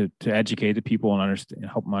to educate the people and understand,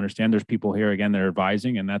 help them understand. There's people here again that are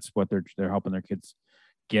advising, and that's what they're helping their kids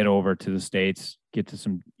get over to the States, get to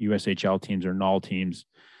some USHL teams or NOL teams,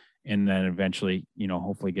 and then eventually,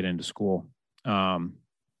 hopefully get into school.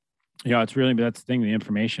 It's really, that's the thing, the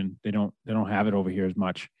information, they don't have it over here as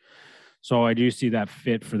much. So I do see that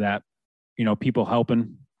fit for that, people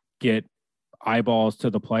helping get eyeballs to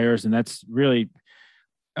the players. And that's really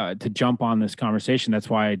to jump on this conversation. That's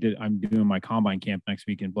why I'm doing my combine camp next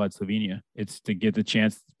week in Bled, Slovenia. It's to get the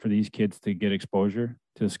chance for these kids to get exposure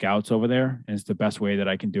to the scouts over there. And it's the best way that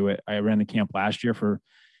I can do it. I ran the camp last year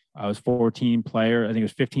I was 14 player. I think it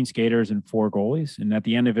was 15 skaters and 4 goalies. And at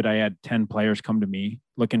the end of it, I had 10 players come to me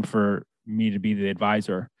looking for me to be the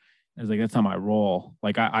advisor. I was like, that's not my role.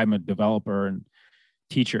 Like I'm a developer and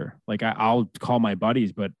teacher. Like I'll call my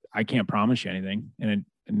buddies, but I can't promise you anything. And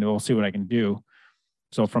we'll see what I can do.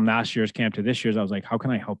 So from last year's camp to this year's, I was like, how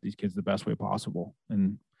can I help these kids the best way possible?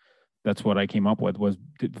 And that's what I came up with, was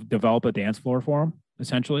to develop a dance floor for them,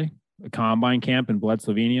 essentially. A combine camp in Bled,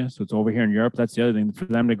 Slovenia. So it's over here in Europe. That's the other thing. For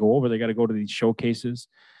them to go over, they got to go to these showcases,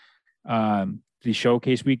 these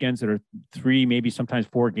showcase weekends that are 3, maybe sometimes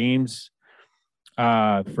 4 games for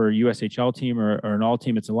a USHL team or an all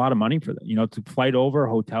team. It's a lot of money for them, to flight over,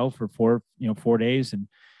 hotel for 4 days, and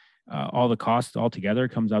all the costs all together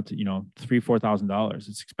comes out to, $3,000-$4,000.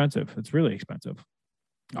 It's expensive. It's really expensive.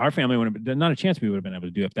 Our family wouldn't have been, not a chance we would have been able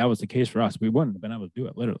to do it. If that was the case for us, we wouldn't have been able to do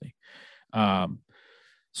it, literally.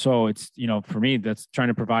 So it's, for me, that's trying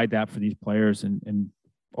to provide that for these players and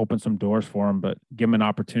open some doors for them, but give them an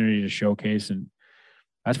opportunity to showcase. And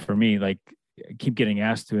that's for me, like, I keep getting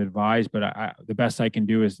asked to advise, but the best I can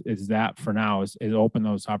do is that for now is open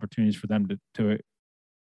those opportunities for them to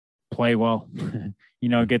play well,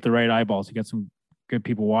 get the right eyeballs, to get some good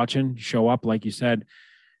people watching, show up. Like you said,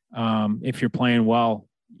 if you're playing well,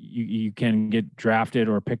 you can get drafted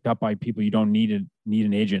or picked up by people. You don't need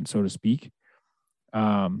an agent, so to speak.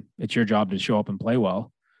 It's your job to show up and play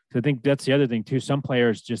well. So I think that's the other thing too. Some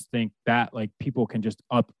players just think that like people can just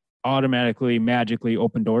automatically, magically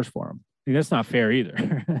open doors for them. I think that's not fair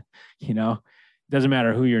either. It doesn't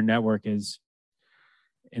matter who your network is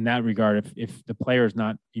in that regard. If the player is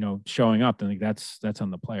not, showing up, then like that's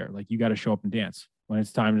on the player. Like you got to show up and dance when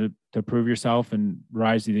it's time to prove yourself and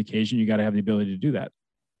rise to the occasion. You got to have the ability to do that.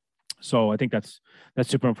 So I think that's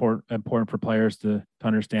super important for players to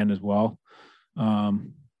understand as well.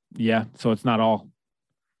 So it's not all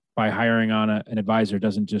by hiring on an advisor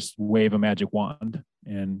doesn't just wave a magic wand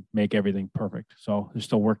and make everything perfect. So there's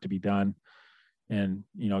still work to be done and,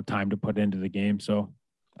 time to put into the game. So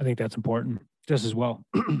I think that's important just as well.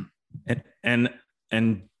 and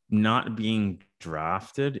not being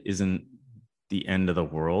drafted isn't the end of the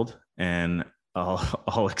world. And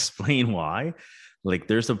I'll explain why. Like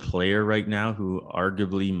there's a player right now who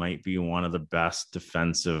arguably might be one of the best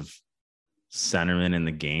defensive centermen in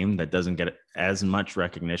the game that doesn't get as much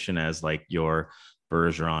recognition as like your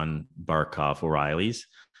Bergeron, Barkov, O'Reilly's.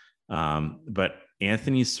 But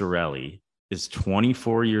Anthony Cirelli is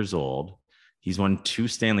 24 years old. He's won 2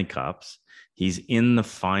 Stanley Cups. He's in the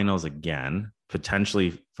finals again,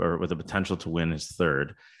 potentially with a potential to win his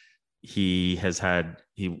 3rd. He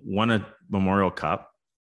won a Memorial Cup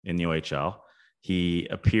in the OHL. He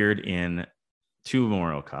appeared in 2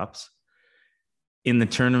 Memorial Cups. In the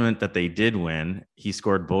tournament that they did win, he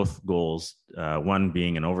scored both goals, one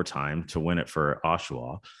being in overtime to win it for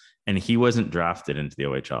Oshawa, and he wasn't drafted into the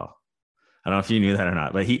OHL. I don't know if you knew that or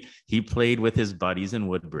not, but he played with his buddies in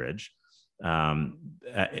Woodbridge up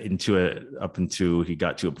into he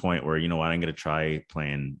got to a point where, you know what, I'm going to try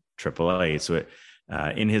playing AAA. So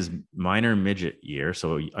in his minor midget year,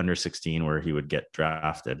 so under 16, where he would get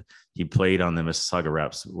drafted, he played on the Mississauga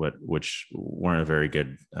Reps, which weren't a very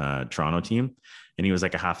good Toronto team. And he was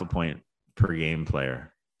like a half a point per game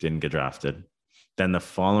player, didn't get drafted. Then the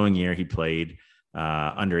following year, he played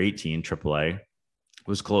under 18 AAA,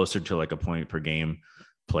 was closer to like a point per game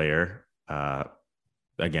player.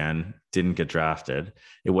 Again, didn't get drafted.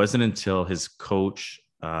 It wasn't until his coach,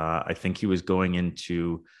 I think he was going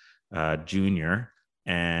into junior,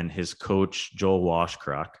 and his coach, Joel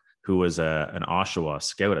Washcrock, who was an Oshawa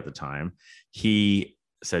scout at the time, he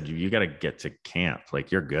said, you got to get to camp.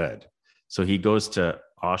 Like, you're good. So he goes to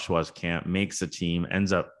Oshawa's camp, makes the team,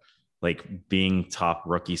 ends up like being top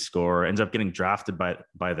rookie scorer, ends up getting drafted by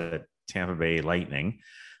the Tampa Bay Lightning,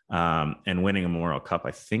 and winning a Memorial Cup,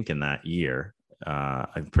 I think, in that year.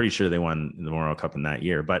 I'm pretty sure they won the Memorial Cup in that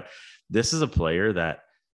year. But this is a player that,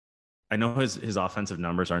 I know his offensive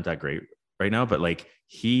numbers aren't that great right now, but like,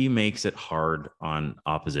 he makes it hard on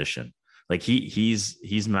opposition. Like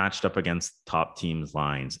he's matched up against top teams'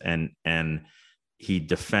 lines, and he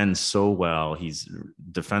defends so well. He's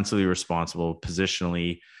defensively responsible,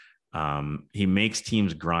 positionally. He makes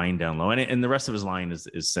teams grind down low, and the rest of his line is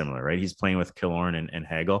similar, right? He's playing with Killorn and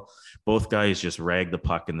Hagel. Both guys just rag the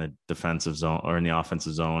puck in the defensive zone or in the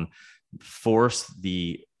offensive zone, force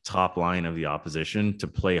the top line of the opposition to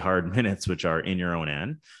play hard minutes, which are in your own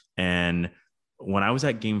end. And when I was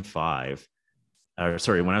at game 6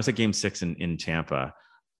 in Tampa,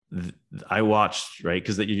 I watched, right?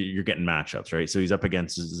 Because you're getting matchups, right? So he's up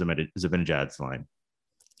against Zibanejad's line,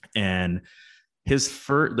 and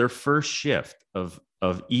their first shift of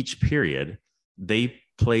each period, they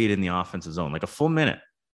played in the offensive zone, like a full minute.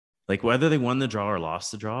 Like, whether they won the draw or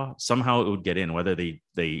lost the draw, somehow it would get in, whether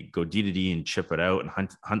they go D to D and chip it out and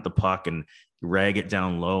hunt the puck and rag it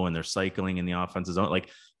down low, and they're cycling in the offensive zone. Like,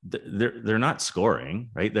 they're not scoring,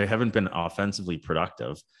 right? They haven't been offensively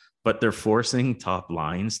productive, but they're forcing top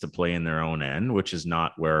lines to play in their own end, which is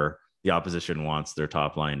not where the opposition wants their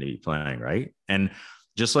top line to be playing, right? And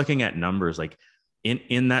just looking at numbers, like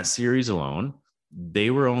in that series alone, they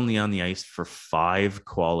were only on the ice for 5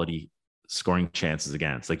 quality scoring chances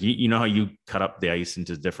against. Like, you know how you cut up the ice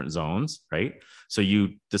into different zones, right? So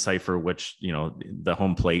you decipher which, the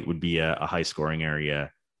home plate would be a high scoring area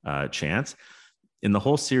chance. In the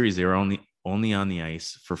whole series, they were only on the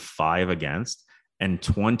ice for 5 against and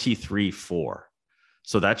 23-4.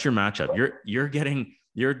 So that's your matchup.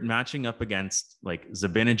 You're matching up against like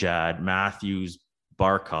Zibanejad, Matthews,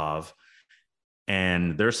 Barkov,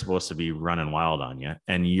 and they're supposed to be running wild on you,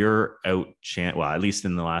 and you're at least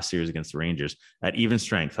in the last series against the Rangers, at even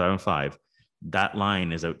strength, 5-on-5, that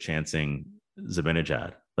line is outchancing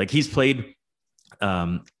Zibanejad. Like, he's played,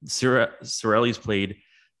 Cirelli's played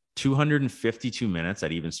 252 minutes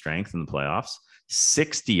at even strength in the playoffs.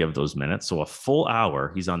 60 of those minutes, so a full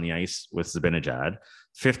hour, he's on the ice with Zibanejad,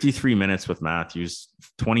 53 minutes with Matthews,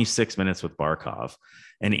 26 minutes with Barkov.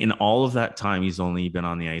 And in all of that time, he's only been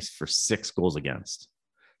on the ice for 6 goals against.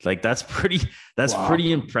 Like, that's pretty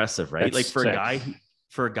impressive, right? That's like sick.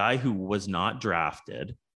 for a guy who was not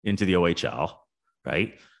drafted into the OHL,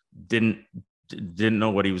 right? Didn't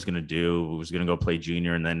know what he was going to do. Was going to go play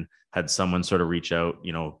junior, and then had someone sort of reach out,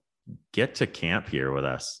 get to camp here with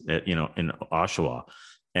us, in Oshawa.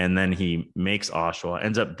 And then he makes Oshawa,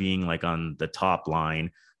 ends up being like on the top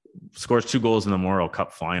line, scores 2 goals in the Memorial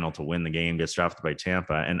Cup final to win the game, gets drafted by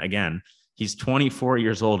Tampa. And again, he's 24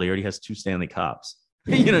 years old. He already has 2 Stanley Cups.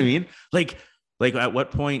 You know what I mean? Like at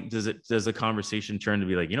what point does the conversation turn to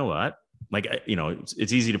be like, you know what? Like,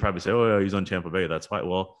 it's easy to probably say, oh, he's on Tampa Bay. That's why.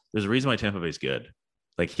 Well, there's a reason why Tampa Bay is good.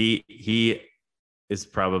 Like, he is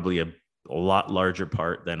probably a lot larger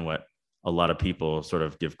part than what a lot of people sort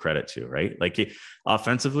of give credit to, right? Like,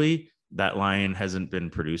 offensively, that line hasn't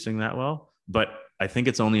been producing that well, but I think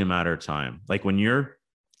it's only a matter of time. Like, when you're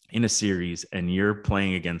in a series and you're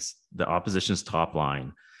playing against the opposition's top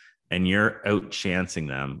line and you're outchancing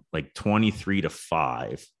them like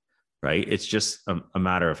 23-5, right? It's just a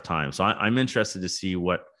matter of time. So I'm interested to see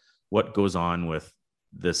what goes on with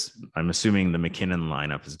this. I'm assuming the McKinnon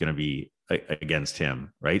lineup is going to be against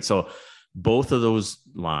him, right? So both of those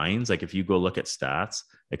lines, like if you go look at stats,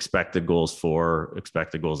 expected goals for,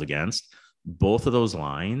 expected goals against, both of those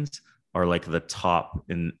lines are like the top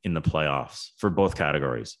in the playoffs for both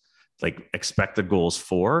categories. Like expected goals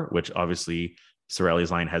for, which obviously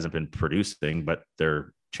Cirelli's line hasn't been producing, but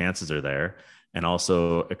their chances are there. And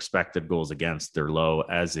also expected goals against, they're low,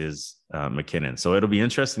 as is McKinnon. So it'll be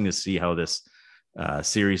interesting to see how this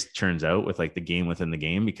series turns out with like the game within the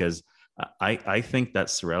game, because I think that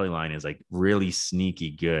Cirelli line is like really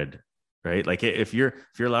sneaky good, right? Like if you're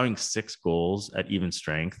allowing 6 goals at even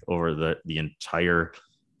strength over the entire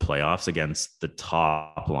playoffs against the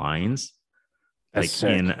top lines, that's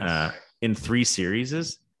like sick. In 3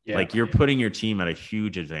 series, like you're putting your team at a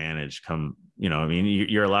huge advantage.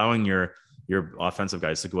 You're allowing your offensive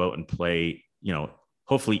guys to go out and play,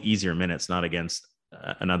 hopefully easier minutes, not against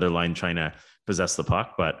another line trying to possess the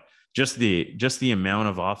puck, but just the amount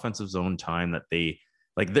of offensive zone time that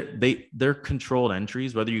they're controlled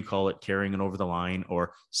entries, whether you call it carrying it over the line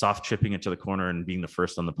or soft chipping it to the corner and being the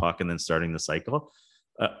first on the puck and then starting the cycle,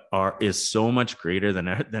 is so much greater than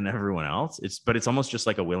everyone else. It's almost just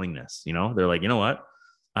like a willingness, they're like, you know what,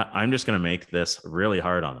 I'm just going to make this really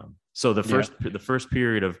hard on them. So the first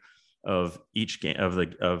period of each game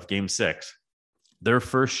of game 6, their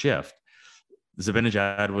first shift,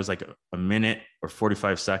 Zibanejad was like a minute or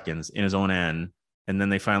 45 seconds in his own end. And then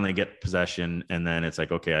they finally get possession. And then it's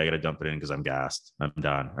like, okay, I got to dump it in because I'm gassed. I'm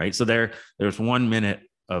done. Right. So there's 1 minute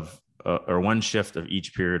of, or one shift of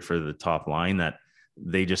each period for the top line that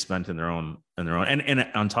they just spent in their own. And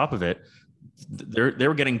on top of it, they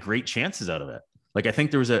were getting great chances out of it. Like, I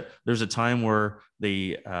think there was a time where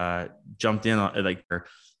they jumped in, like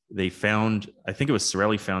they found, I think it was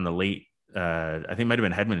Cirelli found the late, I think it might've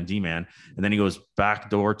been Hedman and D-man. And then he goes back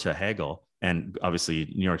door to Hagel. And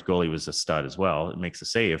obviously New York's goalie was a stud as well. It makes a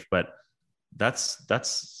save, but that's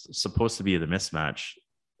supposed to be the mismatch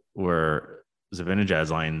where Zibanejad's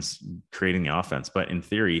line's creating the offense. But in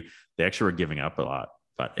theory, they actually were giving up a lot.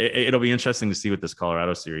 But it'll be interesting to see what this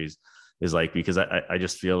Colorado series is like, because I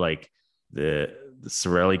just feel like the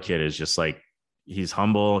Cirelli kid is just like, he's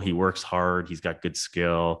humble. He works hard. He's got good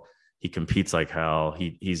skill. He competes like hell.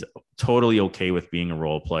 He's totally okay with being a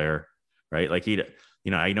role player, right? Like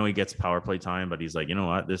I know he gets power play time, but he's like, you know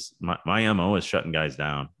what, my MO is shutting guys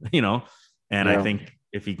down, and I think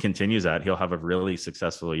if he continues that, he'll have a really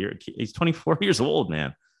successful year. He's 24 years old,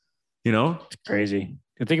 man. It's crazy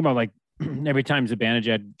to think about. Like every time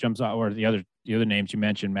Zibanejad jumps out, or the other names you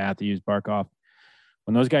mentioned, Matthews, Barkov,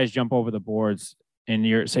 when those guys jump over the boards, and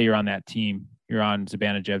you're on that team, you're on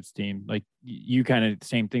Zibanejad's team, like you kind of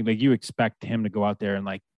same thing. Like you expect him to go out there and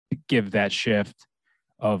like give that shift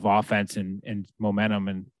of offense and momentum,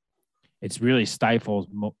 and it's really stifles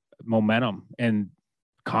momentum and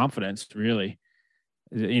confidence. Really,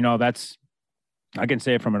 that's, I can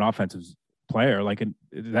say it from an offensive player. Like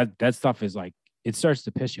that stuff is like, it starts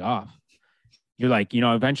to piss you off. You're like,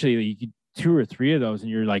 eventually you get 2 or 3 of those,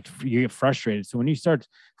 and you're like, you get frustrated. So when you start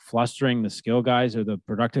flustering the skill guys or the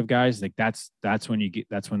productive guys, like that's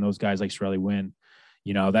when those guys like Cirelli win.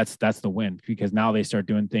 That's the win, because now they start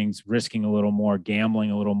doing things, risking a little more, gambling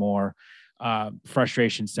a little more,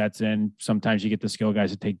 frustration sets in. Sometimes you get the skill guys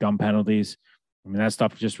to take dumb penalties. I mean, that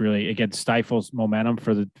stuff just really, it stifles momentum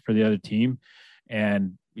for the other team.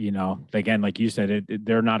 And, again, like you said,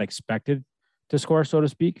 they're not expected to score, so to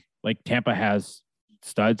speak. Like Tampa has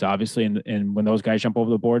studs, obviously. And when those guys jump over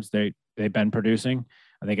the boards, they've been producing.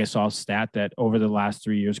 I think I saw a stat that over the last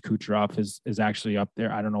 3 years, Kucherov is actually up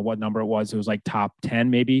there. I don't know what number it was. It was like top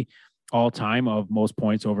 10, maybe all time of most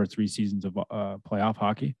points over 3 seasons of playoff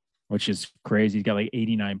hockey, which is crazy. He's got like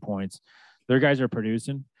 89 points. Their guys are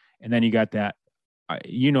producing. And then you got that,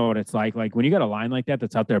 what it's like when you got a line like that,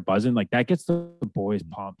 that's out there buzzing, like that gets the boys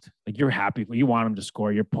pumped. Like you're happy, you want them to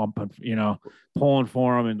score. You're pumping, pulling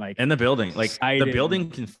for them, and like, and the building, like the building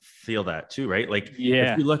can feel that too, right? Like,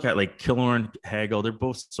 if you look at like Killorn, Hagel, they're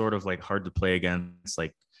both sort of like hard to play against,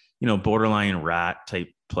 like, borderline rat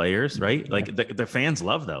type players, right? Like the fans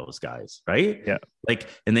love those guys, right? Yeah. Like,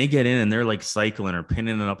 and they get in and they're like cycling or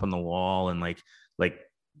pinning it up on the wall, and like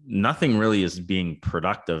nothing really is being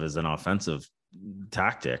productive as an offensive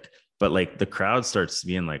tactic, but like the crowd starts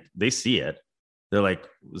being like, they see it, they're like,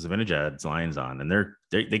 Zibanejad's line's on, and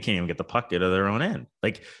they can't even get the puck out of their own end.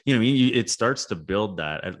 Like, it starts to build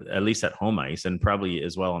that at least at home ice, and probably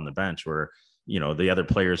as well on the bench, where the other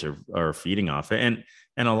players are feeding off it,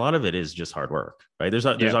 and a lot of it is just hard work, right? There's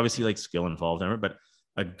obviously like skill involved in it, but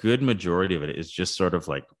a good majority of it is just sort of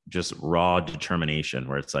like just raw determination,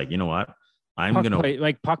 where it's like, you know what, I'm going to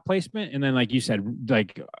like puck placement. And then, like you said,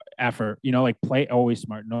 like effort, like play always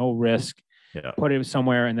smart, no risk, put it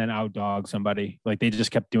somewhere and then out dog somebody. Like they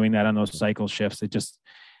just kept doing that on those cycle shifts. It just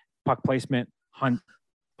puck placement, hunt,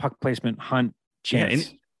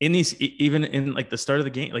 chance. in these, even in like the start of the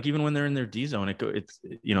game, like even when they're in their D zone, it's,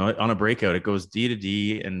 you know, on a breakout, it goes D to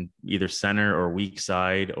D and either center or weak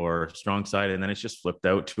side or strong side. And then it's just flipped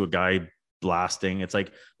out to a guy blasting. It's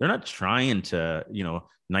like, they're not trying to, you know,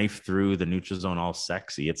 knife through the neutral zone all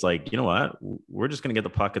sexy. It's like, you know what, we're just going to get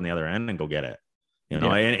the puck in the other end and go get it, you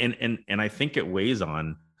know? Yeah. And I think it weighs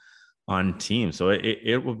on teams. So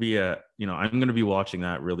it will be you know, I'm going to be watching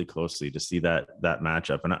that really closely to see that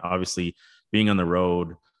matchup. And obviously being on the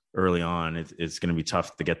road early on, it's going to be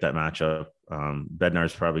tough to get that matchup.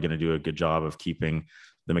 Bednar's probably going to do a good job of keeping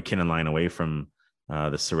the McKinnon line away from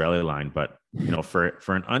the Cirelli line. But, you know, for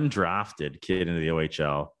an undrafted kid into the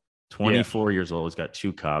OHL, 24 years old, he's got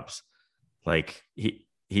 2 cups. Like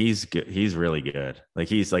he's good. He's really good. Like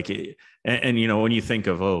he's like, and you know, when you think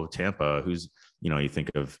of, Tampa, who's, you know, you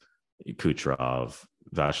think of Kucherov,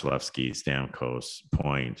 Vasilevsky, Stamkos,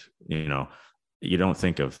 Point, you know, you don't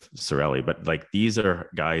think of Cirelli, but like these are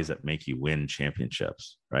guys that make you win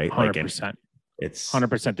championships, right? 100%. Like, it's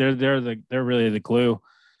 100%. They're really the glue.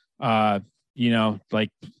 You know, like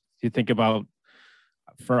you think about,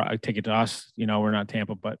 I take it to us, you know, we're not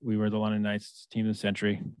Tampa, but we were the London Knights team of the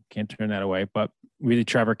century. Can't turn that away. But really,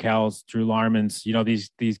 Trevor Kells, Drew Larmans, you know,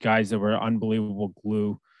 these guys that were unbelievable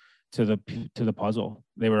glue to the puzzle.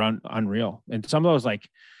 They were unreal. And some of those, like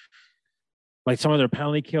some of their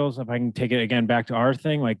penalty kills, if I can take it again back to our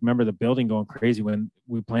thing, like remember the building going crazy when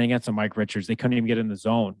we were playing against the Mike Richards. They couldn't even get in the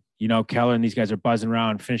zone. You know, Keller and these guys are buzzing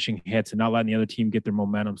around, finishing hits and not letting the other team get their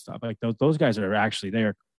momentum stuff. Like those guys are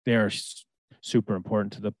actually, they are super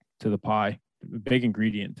important to the pie, big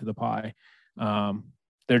ingredient to the pie.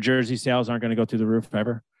 Their jersey sales aren't going to go through the roof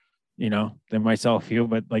ever. You know, they might sell a few,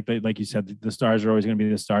 but like you said, the stars are always going to be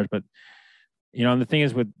the stars. But, you know, and the thing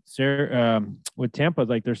is with Tampa,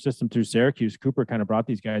 like their system through Syracuse, Cooper kind of brought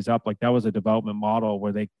these guys up. Like that was a development model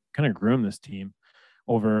where they kind of groomed this team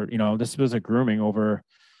over, you know, this was a grooming over,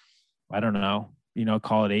 I don't know, you know,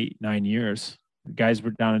 call it 8-9 years. The guys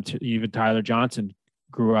were down into, even Tyler Johnson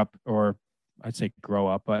grew up, or I'd say grow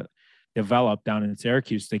up, but developed down in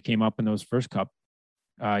Syracuse. They came up in those first cup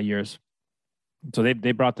years. So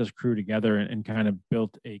they brought this crew together and kind of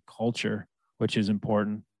built a culture, which is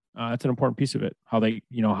important. That's an important piece of it. How they,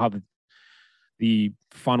 you know, how the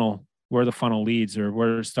funnel, where the funnel leads or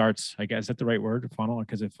where it starts. I guess, is that the right word, funnel?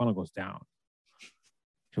 Because the funnel goes down.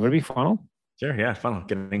 Would it be funnel? Sure. Yeah. Funnel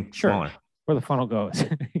getting smaller. Where the funnel goes.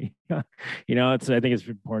 You know, I think it's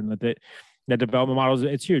important that that development models,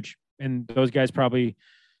 it's huge. And those guys probably,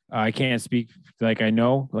 I can't speak like I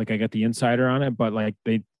know, like I got the insider on it, but like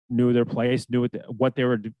they knew their place, knew what they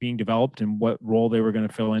were being developed and what role they were going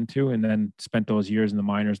to fill into, and then spent those years in the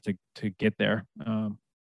minors to get there.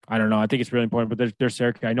 I don't know. I think it's really important, but there's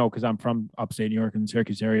Syracuse. I know because I'm from upstate New York and the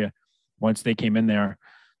Syracuse area. Once they came in there,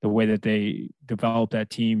 the way that they developed that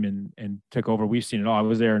team and took over, we've seen it all. I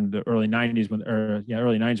was there in the early 90s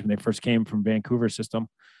early 90s when they first came from Vancouver system.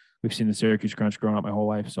 We've seen the Syracuse Crunch growing up my whole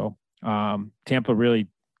life. So Tampa really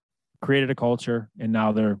created a culture, and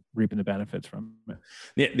now they're reaping the benefits from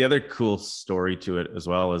it. The other cool story to it as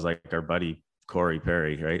well is like our buddy Corey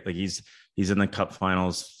Perry, right? Like he's in the Cup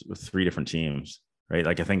Finals with 3 different teams, right?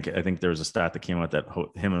 Like I think there was a stat that came out that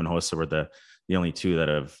him and Hossa were the only 2 that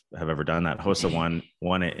have ever done that. Hossa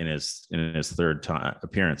won it in his third time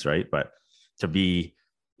appearance, right? But to be,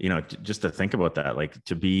 you know, just to think about that, like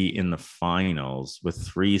to be in the finals with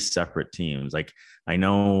 3 separate teams, like I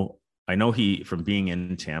know he, from being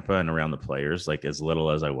in Tampa and around the players, like as little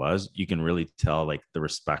as I was, you can really tell like the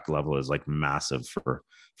respect level is like massive for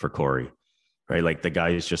Corey, right? Like the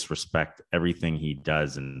guys just respect everything he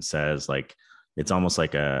does and says. Like it's almost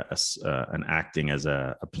like an acting as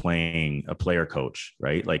a player coach,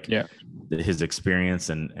 right? Like his experience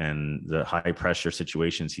and the high pressure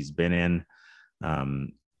situations he's been in,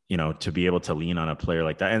 you know, to be able to lean on a player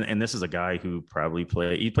like that. And this is a guy who probably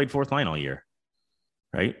played fourth line all year,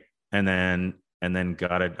 right? And then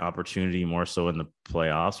got an opportunity more so in the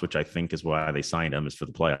playoffs, which I think is why they signed him, is for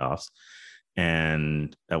the playoffs.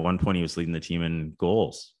 And at one point he was leading the team in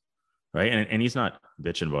goals, right? And he's not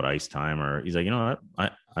bitching about ice time, or he's like, you know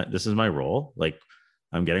what, I this is my role. Like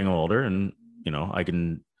I'm getting older, and you know, I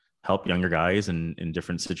can help younger guys in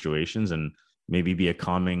different situations and maybe be a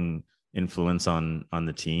calming influence on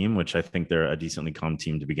the team, which I think they're a decently calm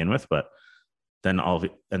team to begin with, but then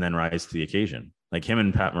rise to the occasion. Like him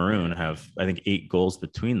and Pat Maroon have, I think, 8 goals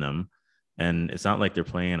between them. And it's not like they're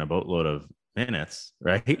playing a boatload of minutes,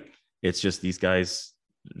 right? It's just these guys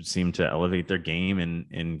seem to elevate their game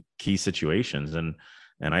in key situations. And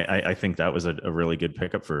I think that was a really good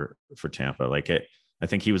pickup for Tampa. Like I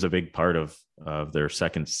think he was a big part of their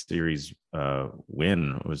second series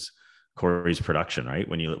win, was Corey's production, right?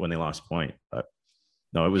 When they lost point. But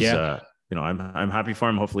no, it was, I'm happy for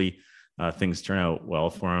him. Hopefully things turn out well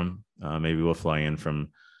for him. Maybe we'll fly in from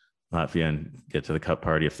Latvia and get to the cup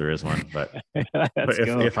party if there is one. But,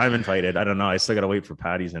 if I'm invited, I don't know. I still got to wait for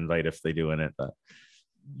Patty's invite if they do win it. But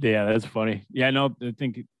yeah, that's funny. Yeah, no, I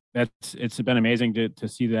think it's been amazing to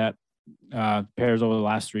see that pairs over the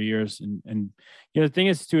last 3 years. And the thing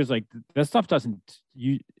is too, is like that stuff doesn't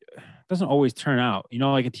always turn out,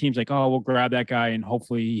 like a team's like, oh, we'll grab that guy and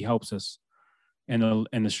hopefully he helps us in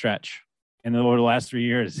the stretch. And then over the last 3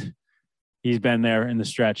 years, he's been there in the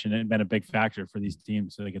stretch and been a big factor for these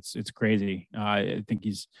teams. So like it's crazy. I think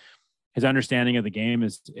his understanding of the game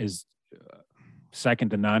is second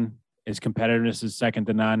to none. His competitiveness is second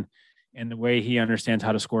to none. And the way he understands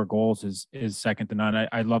how to score goals is second to none.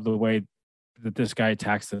 I love the way that this guy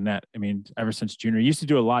attacks the net. I mean, ever since junior, he used to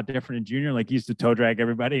do a lot different in junior. Like he used to toe drag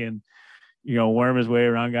everybody and, worm his way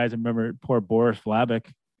around guys. I remember poor Boris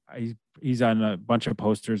Vlabek. He's on a bunch of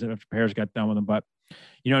posters after Pairs got done with him. But,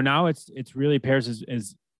 now it's really Pairs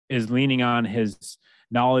is leaning on his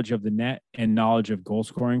knowledge of the net and knowledge of goal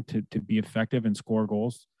scoring to be effective and score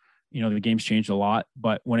goals. The game's changed a lot,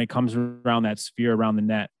 but when it comes around that sphere around the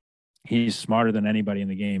net, he's smarter than anybody in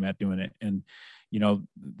the game at doing it. And,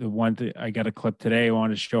 the one that I got a clip today I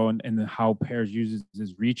wanted to show and how Pairs uses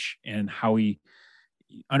his reach and how he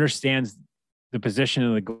understands the position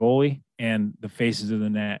of the goalie and the faces of the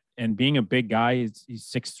net. And being a big guy, he's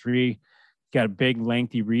 6'3", got a big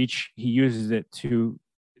lengthy reach. He uses it to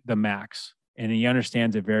the max and he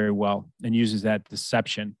understands it very well and uses that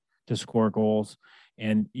deception to score goals.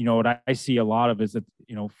 And, what I see a lot of is that,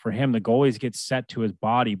 for him, the goalies get set to his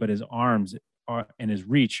body, but his arms and his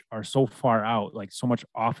reach are so far out, like so much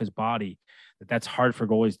off his body that's hard for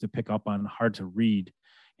goalies to pick up on, hard to read.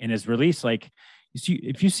 And his release, like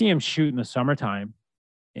if you see him shoot in the summertime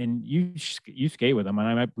and you skate with him,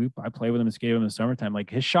 and I play with him and skate with him in the summertime, like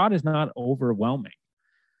his shot is not overwhelming.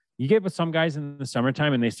 You get with some guys in the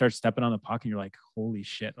summertime and they start stepping on the puck and you're like, holy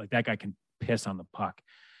shit, like that guy can piss on the puck.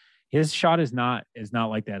 His shot is not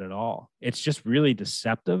like that at all. It's just really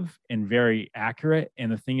deceptive and very accurate. And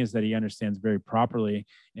the thing is that he understands very properly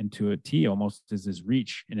into a T almost is his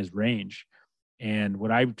reach and his range. And what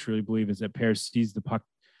I truly believe is that Pairs sees the puck.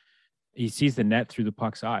 He sees the net through the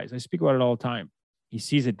puck's eyes. I speak about it all the time. He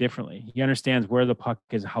sees it differently. He understands where the puck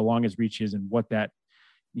is, how long his reach is, and what that,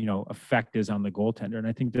 effect is on the goaltender. And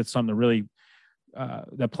I think that's something that really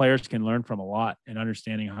that players can learn from a lot in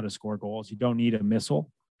understanding how to score goals. You don't need a missile.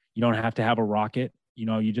 You don't have to have a rocket.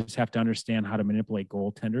 You just have to understand how to manipulate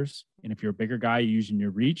goaltenders. And if you're a bigger guy, you're using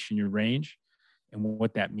your reach and your range and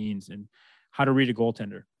what that means and how to read a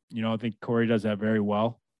goaltender. I think Corey does that very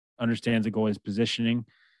well, understands the goalie's positioning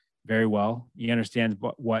very well. He understands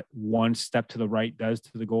what one step to the right does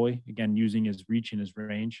to the goalie, again, using his reach and his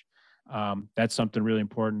range. That's something really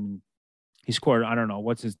important. He scored, I don't know,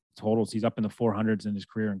 what's his totals? He's up in the 400s in his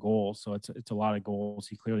career in goals. So it's a lot of goals.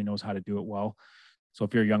 He clearly knows how to do it well. So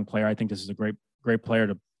if you're a young player, I think this is a great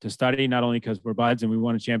player to study, not only because we're buds and we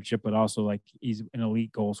won a championship, but also like he's an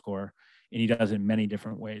elite goal scorer and he does it in many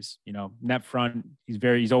different ways. Net front,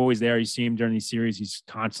 he's always there. You see him during these series. He's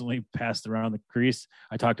constantly passed around the crease.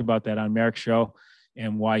 I talked about that on Merrick's show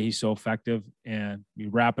and why he's so effective and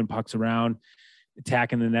wrapping pucks around,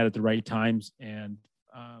 attacking the net at the right times. And,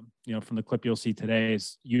 from the clip you'll see today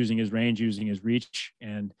is using his range, using his reach.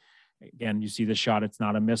 And again, you see the shot, it's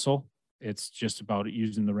not a missile. It's just about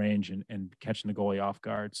using the range and catching the goalie off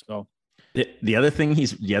guard. So the other thing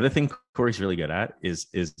Corey's really good at is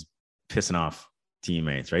pissing off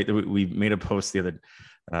teammates, right? We made a post the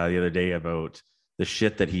other day about the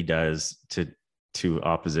shit that he does to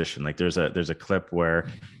opposition. Like there's a clip where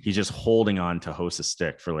he's just holding on to Hosa's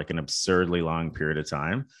stick for like an absurdly long period of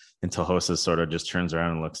time until Hosa sort of just turns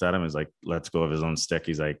around and looks at him, is like, lets go of his own stick.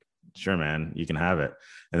 He's like, sure, man, you can have it.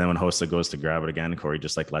 And then when Hosa goes to grab it again, Corey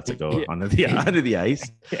just like lets it go onto the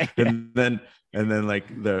ice. And then like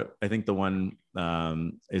I think the one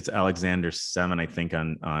it's Alexander Semin, I think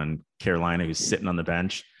on Carolina, who's sitting on the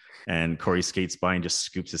bench and Corey skates by and just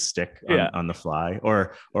scoops his stick on the fly.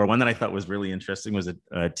 Or one that I thought was really interesting was a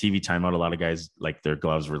TV timeout. A lot of guys like their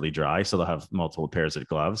gloves really dry, so they'll have multiple pairs of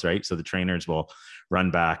gloves, right? So the trainers will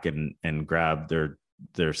run back and grab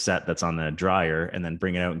their set that's on the dryer and then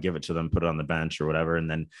bring it out and give it to them, put it on the bench or whatever, and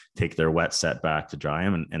then take their wet set back to dry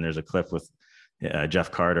them. And there's a clip with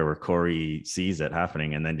Jeff Carter where Corey sees it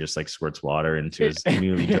happening and then just like squirts water into his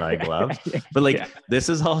newly dry gloves. But like this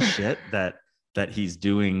is all shit that he's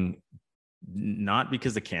doing not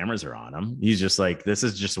because the cameras are on him. He's just like, this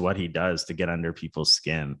is just what he does to get under people's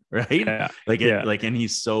skin. Right. Yeah. And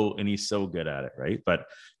he's so good at it. Right. But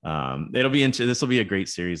this will be a great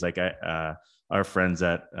series. Like our friends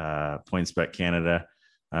at PointsBet Canada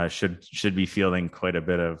should be fielding quite a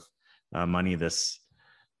bit of money this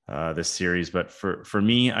series. But for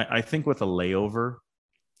me, I think with a layover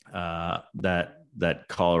that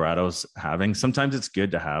Colorado's having, sometimes it's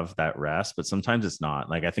good to have that rest, but sometimes it's not.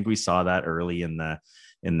 Like, I think we saw that early in the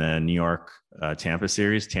New York Tampa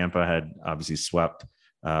series. Tampa had obviously swept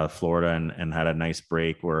Florida and had a nice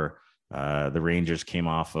break where the Rangers came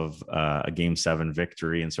off of a Game 7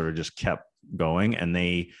 victory and sort of just kept going, and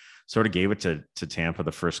they sort of gave it to Tampa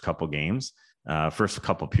the first couple games, first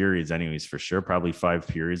couple periods anyways, for sure. Probably 5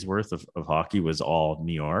 periods worth of hockey was all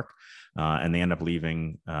New York. And they end up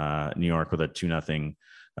leaving New York with a 2-0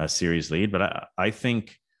 series lead. But I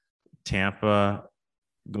think Tampa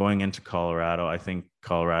going into Colorado, I think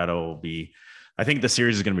Colorado will be, I think the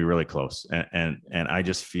series is going to be really close. And I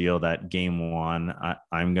just feel that Game 1,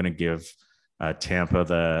 I'm going to give Tampa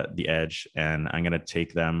the edge, and I'm going to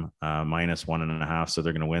take them -1.5. So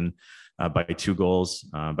they're going to win by 2 goals.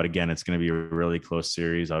 But again, it's going to be a really close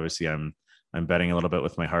series. Obviously, I'm betting a little bit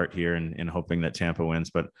with my heart here and hoping that Tampa wins,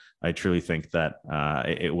 but I truly think that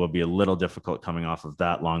it will be a little difficult coming off of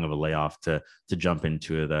that long of a layoff to jump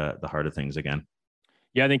into the heart of things again.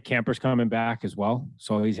 Yeah, I think Camper's coming back as well.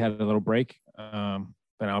 So he's had a little break, been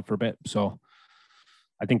out for a bit. So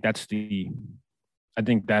I think that's the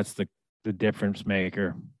difference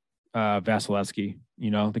maker. Vasilevsky,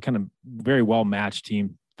 the kind of very well matched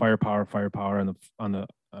team, firepower on the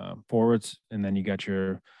forwards, and then you got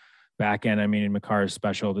your back end. I mean, Makar is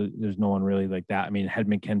special. There's no one really like that. I mean,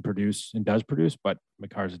 Hedman can produce and does produce, but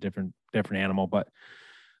Makar is a different animal. But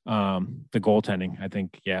the goaltending, I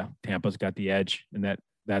think, Tampa's got the edge, and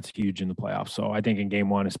that's huge in the playoffs. So I think in Game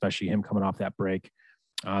 1, especially him coming off that break,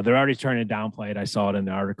 they're already trying to downplay it. I saw it in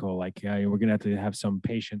the article. Like, we're gonna have to have some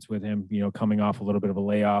patience with him. Coming off a little bit of a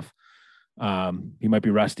layoff. He might be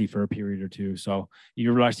rusty for a period or two. So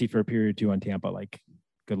you're rusty for a period or two on Tampa, like,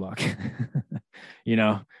 good luck.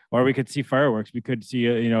 Or we could see fireworks. We could see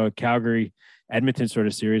a Calgary Edmonton sort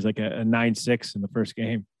of series, like a 9-6 in the first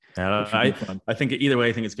game. I think either way,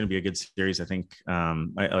 I think it's going to be a good series. I think,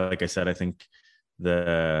 like I said, I think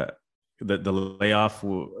the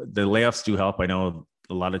layoffs do help. I know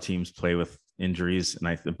a lot of teams play with injuries,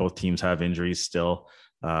 and both teams have injuries still.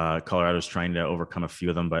 Colorado's trying to overcome a few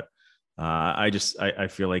of them, but I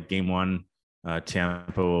feel like Game 1,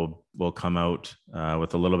 Tampa will come out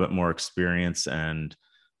with a little bit more experience and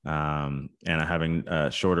having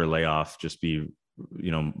a shorter layoff, just be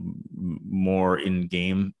more in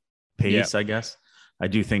game pace. I guess I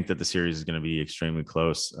do think that the series is going to be extremely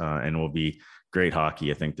close and will be great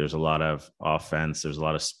hockey. I think there's a lot of offense, there's a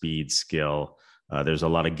lot of speed, skill, there's a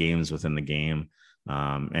lot of games within the game.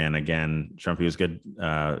 And again, Shrumpy, was good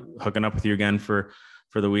hooking up with you again for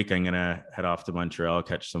the week. I'm going to head off to Montreal,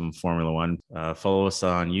 catch some Formula One. Follow us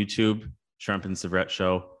on YouTube, Schremp and Syvret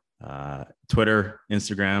Show, Twitter,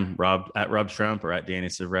 Instagram, at Rob Schremp, or at Danny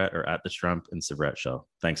Syvret, or at the Schremp and Syvret Show.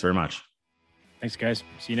 Thanks very much. Thanks, guys.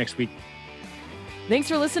 See you next week. Thanks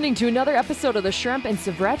for listening to another episode of the Schremp and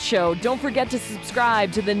Syvret Show. Don't forget to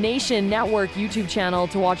subscribe to the Nation Network YouTube channel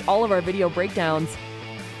to watch all of our video breakdowns.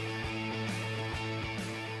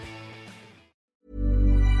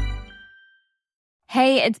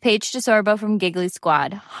 Hey, it's Paige DeSorbo from Giggly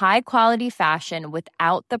Squad. High quality fashion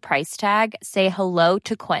without the price tag. Say hello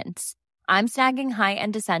to Quince. I'm snagging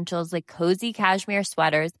high-end essentials like cozy cashmere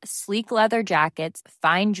sweaters, sleek leather jackets,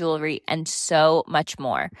 fine jewelry, and so much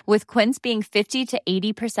more. With Quince being 50 to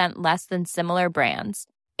 80% less than similar brands.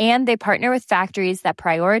 And they partner with factories that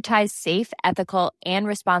prioritize safe, ethical, and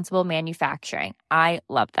responsible manufacturing. I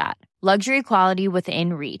love that. Luxury quality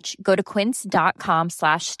within reach. Go to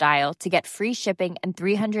quince.com/style to get free shipping and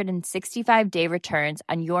 365-day returns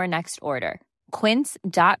on your next order.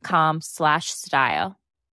 Quince.com/style.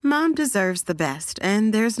 Mom deserves the best,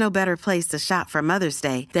 and there's no better place to shop for Mother's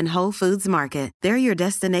Day than Whole Foods Market. They're your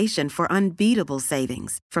destination for unbeatable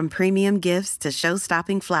savings, from premium gifts to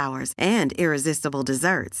show-stopping flowers and irresistible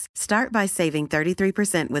desserts. Start by saving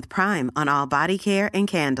 33% with Prime on all body care and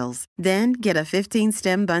candles. Then get a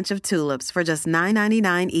 15-stem bunch of tulips for just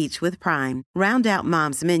 $9.99 each with Prime. Round out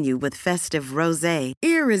Mom's menu with festive rosé,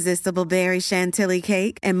 irresistible berry chantilly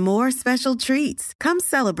cake, and more special treats. Come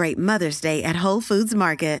celebrate Mother's Day at Whole Foods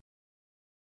Market.